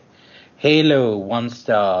through it. Halo 1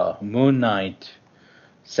 star, Moon Knight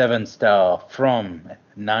 7 star, From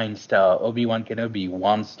 9 star, Obi-Wan Kenobi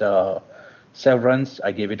 1 star, Severance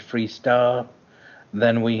I gave it 3 star.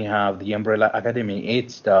 Then we have The Umbrella Academy 8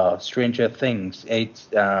 star, Stranger Things 8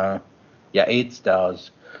 stars.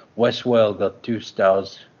 Westworld got 2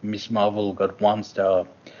 stars. Miss Marvel got 1 star.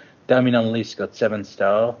 Terminal List got 7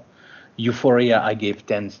 star. Euphoria I gave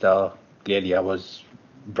 10 star. Clearly I was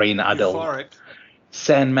brain addled. Euphoric.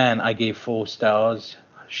 Sandman I gave 4 stars.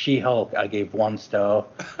 She-Hulk, I gave 1 star.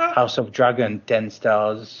 House of Dragon, 10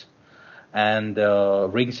 stars. And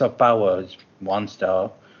Rings of Power, 1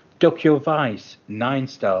 star. Tokyo Vice, 9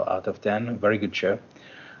 star out of 10. Very good show.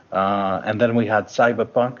 And then we had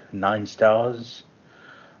Cyberpunk, 9 stars.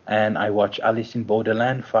 And I watched Alice in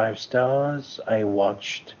Borderland, 5 stars. I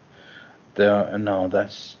watched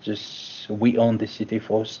that's just We Own the City,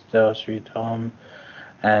 4 stars with Tom.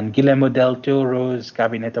 And Guillermo del Toro's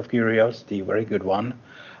Cabinet of Curiosity, very good one,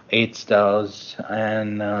 8 stars.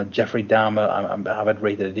 And Jeffrey Dahmer, I haven't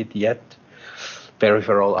rated it yet.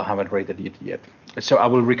 Peripheral, I haven't rated it yet. So I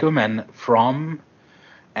will recommend From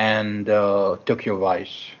and Tokyo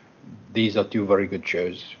Vice. These are 2 very good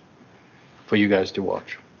shows for you guys to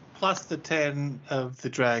watch. Plus the 10 of the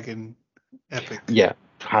Dragon epic. Yeah,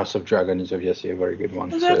 House of Dragon is obviously a very good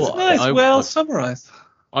one. Well, that's nice. Well summarized.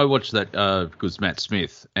 I watched that because Matt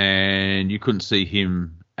Smith, and you couldn't see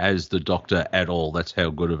him as the Doctor at all. That's how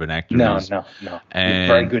good of an actor he is. No. And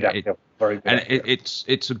very good actor. Very good actor.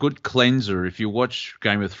 It's a good cleanser. If you watch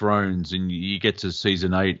Game of Thrones and you get to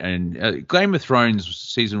season 8, and Game of Thrones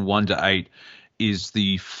season 1 to 8 is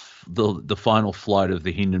the final flight of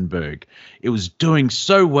the Hindenburg. It was doing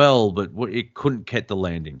so well, but it couldn't get the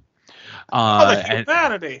landing. The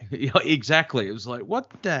humanity. Yeah, exactly. It was like, what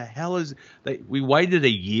the hell is? We waited a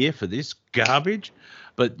year for this garbage,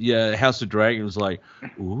 but yeah, House of Dragon was like,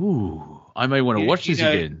 ooh, I may want to watch this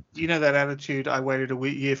again. You know that attitude? I waited a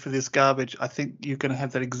year for this garbage. I think you're going to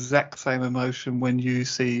have that exact same emotion when you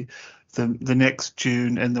see the next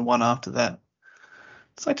June and the one after that.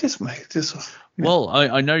 It's like just make this. Well,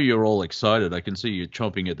 I know you're all excited. I can see you're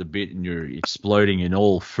chomping at the bit and you're exploding in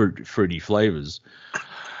all fruity flavors.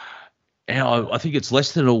 And I think it's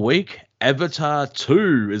less than a week. Avatar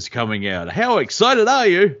 2 is coming out. How excited are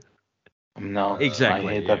you? No, exactly.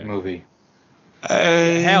 I hate that movie.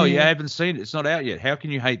 How? You haven't seen it? It's not out yet. How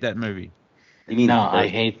can you hate that movie? I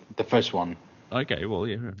hate the first one. Okay, well,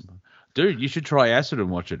 yeah. Dude, you should try Acid and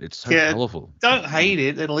watch it. It's so colourful. Don't hate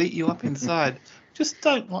it. It'll eat you up inside. Just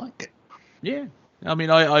don't like it. Yeah. I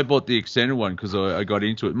mean, I bought the extended one because I got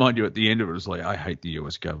into it. Mind you, at the end of it was like, I hate the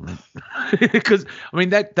US government. Because, I mean,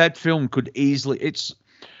 that film could easily,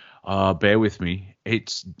 bear with me,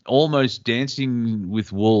 it's almost Dancing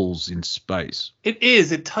with Wolves in space. It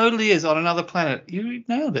is. It totally is on another planet. You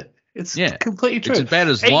nailed it. It's completely true. It's about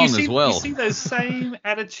as long as well. You see those same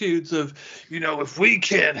attitudes of, if we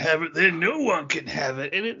can't have it, then no one can have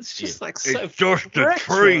it. And it's just like so it's just a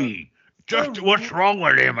tree. What's wrong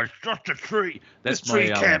with him? It's just a tree. This tree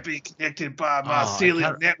can't be connected by my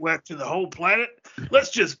mycelial network to the whole planet.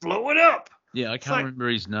 Let's just blow it up. Yeah, I can't remember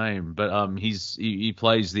his name, but he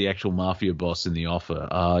plays the actual mafia boss in The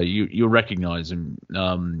Offer. You'll recognize him.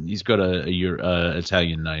 He's got a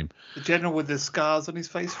Italian name. The general with the scars on his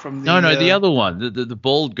face from the No, the other one, the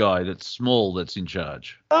bald guy that's small, that's in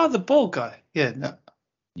charge. Oh, the bald guy. Yeah, no.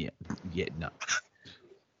 Yeah, no.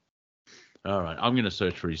 All right, I'm gonna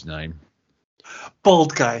search for his name.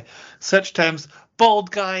 Bald guy. Search terms: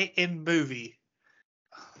 bald guy in movie.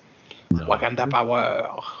 No. Wakanda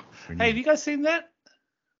power. Hey, have you guys seen that?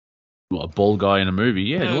 What, a bald guy in a movie?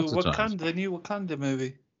 Yeah, lots of times. The new Wakanda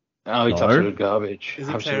movie. Oh, it's absolute garbage. Is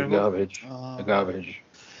it absolute garbage. Garbage.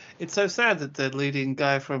 It's so sad that the leading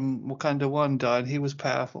guy from Wakanda 1 died. He was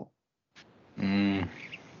powerful.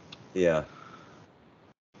 Yeah.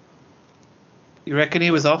 You reckon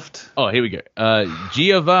he was offed? Oh, here we go.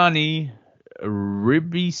 Giovanni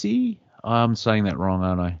Ribisi? I'm saying that wrong,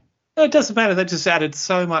 aren't I? No, it doesn't matter. That just added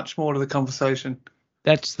so much more to the conversation.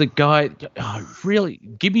 That's the guy. Oh, really?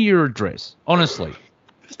 Give me your address. Honestly.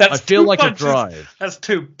 I feel like a drive. That's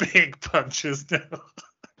 2 big punches now.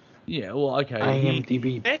 Yeah, well, okay.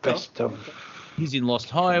 IMDb best of. He's in Lost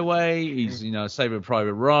Highway. He's, Saving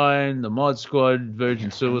Private Ryan, The Mod Squad, Virgin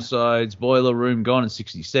Suicides, Boiler Room, Gone in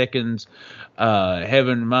 60 Seconds,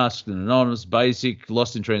 Heaven, Masked and Anonymous, Basic,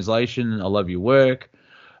 Lost in Translation, I Love Your Work,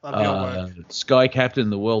 Sky Captain,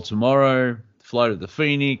 The World Tomorrow, Flight of the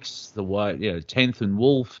Phoenix, The White, 10th and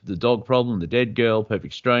Wolf, The Dog Problem, The Dead Girl,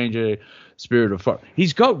 Perfect Stranger, Spirit of Fire.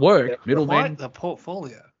 He's got work. Middleman. The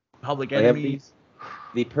portfolio. Public Enemies.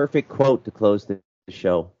 The perfect quote to close the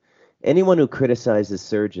show. Anyone who criticizes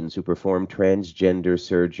surgeons who perform transgender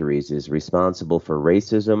surgeries is responsible for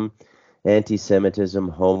racism,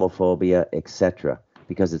 anti-Semitism, homophobia, etc.,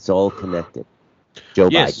 because it's all connected. Joe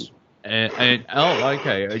Biden.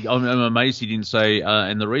 Okay. I'm amazed he didn't say,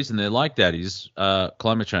 and the reason they're like that is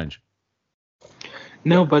climate change.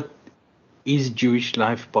 No, but is Jewish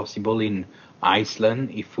life possible in Iceland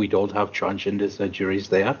if we don't have transgender surgeries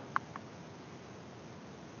there?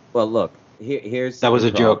 Well, look, here's... That was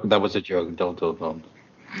a joke. That was a joke. Don't.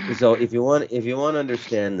 So if you want to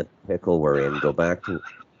understand the pickle we're in, go back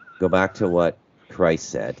to what Christ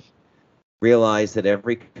said. Realize that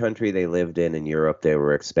every country they lived in Europe, they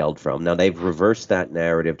were expelled from. Now they've reversed that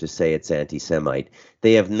narrative to say it's anti-Semite.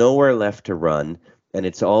 They have nowhere left to run, and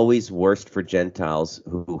it's always worst for Gentiles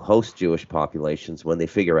who host Jewish populations when they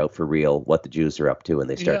figure out for real what the Jews are up to and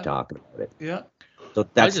they start talking about it. Yeah. So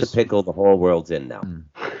that's the pickle the whole world's in now.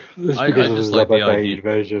 I just like the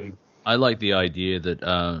idea. I like the idea that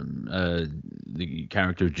the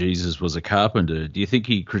character of Jesus was a carpenter. Do you think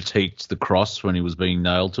he critiqued the cross when he was being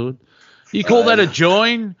nailed to it? You call that a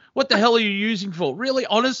join? What the hell are you using for? Really?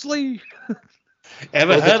 Honestly?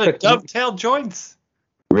 Ever heard of dovetail joints?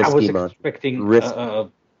 Risky, I was man. expecting a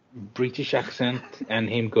British accent and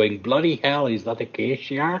him going, bloody hell, is that a case,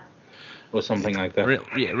 yeah? Or something like that.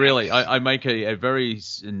 Really. I make a very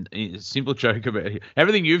simple joke about it.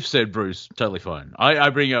 Everything you've said, Bruce, totally fine. I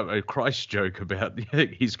bring up a Christ joke about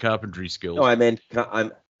his carpentry skills. No, I meant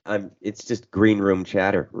it's just green room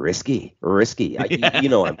chatter. Risky. You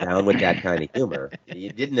know I'm down with that kind of humor. You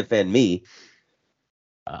didn't offend me.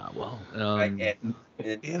 That's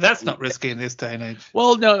not risky in this day and age.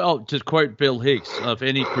 Well, no, to quote Bill Hicks, if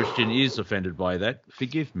any Christian is offended by that,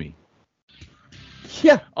 forgive me.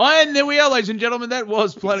 Yeah. And there we are, ladies and gentlemen. That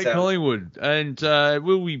was Planet Collingwood. And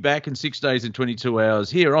we'll be back in 6 days and 22 hours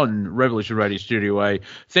here on Revolution Radio Studio A.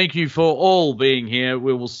 Thank you for all being here.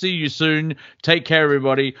 We will see you soon. Take care,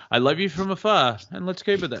 everybody. I love you from afar, and let's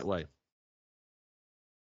keep it that way.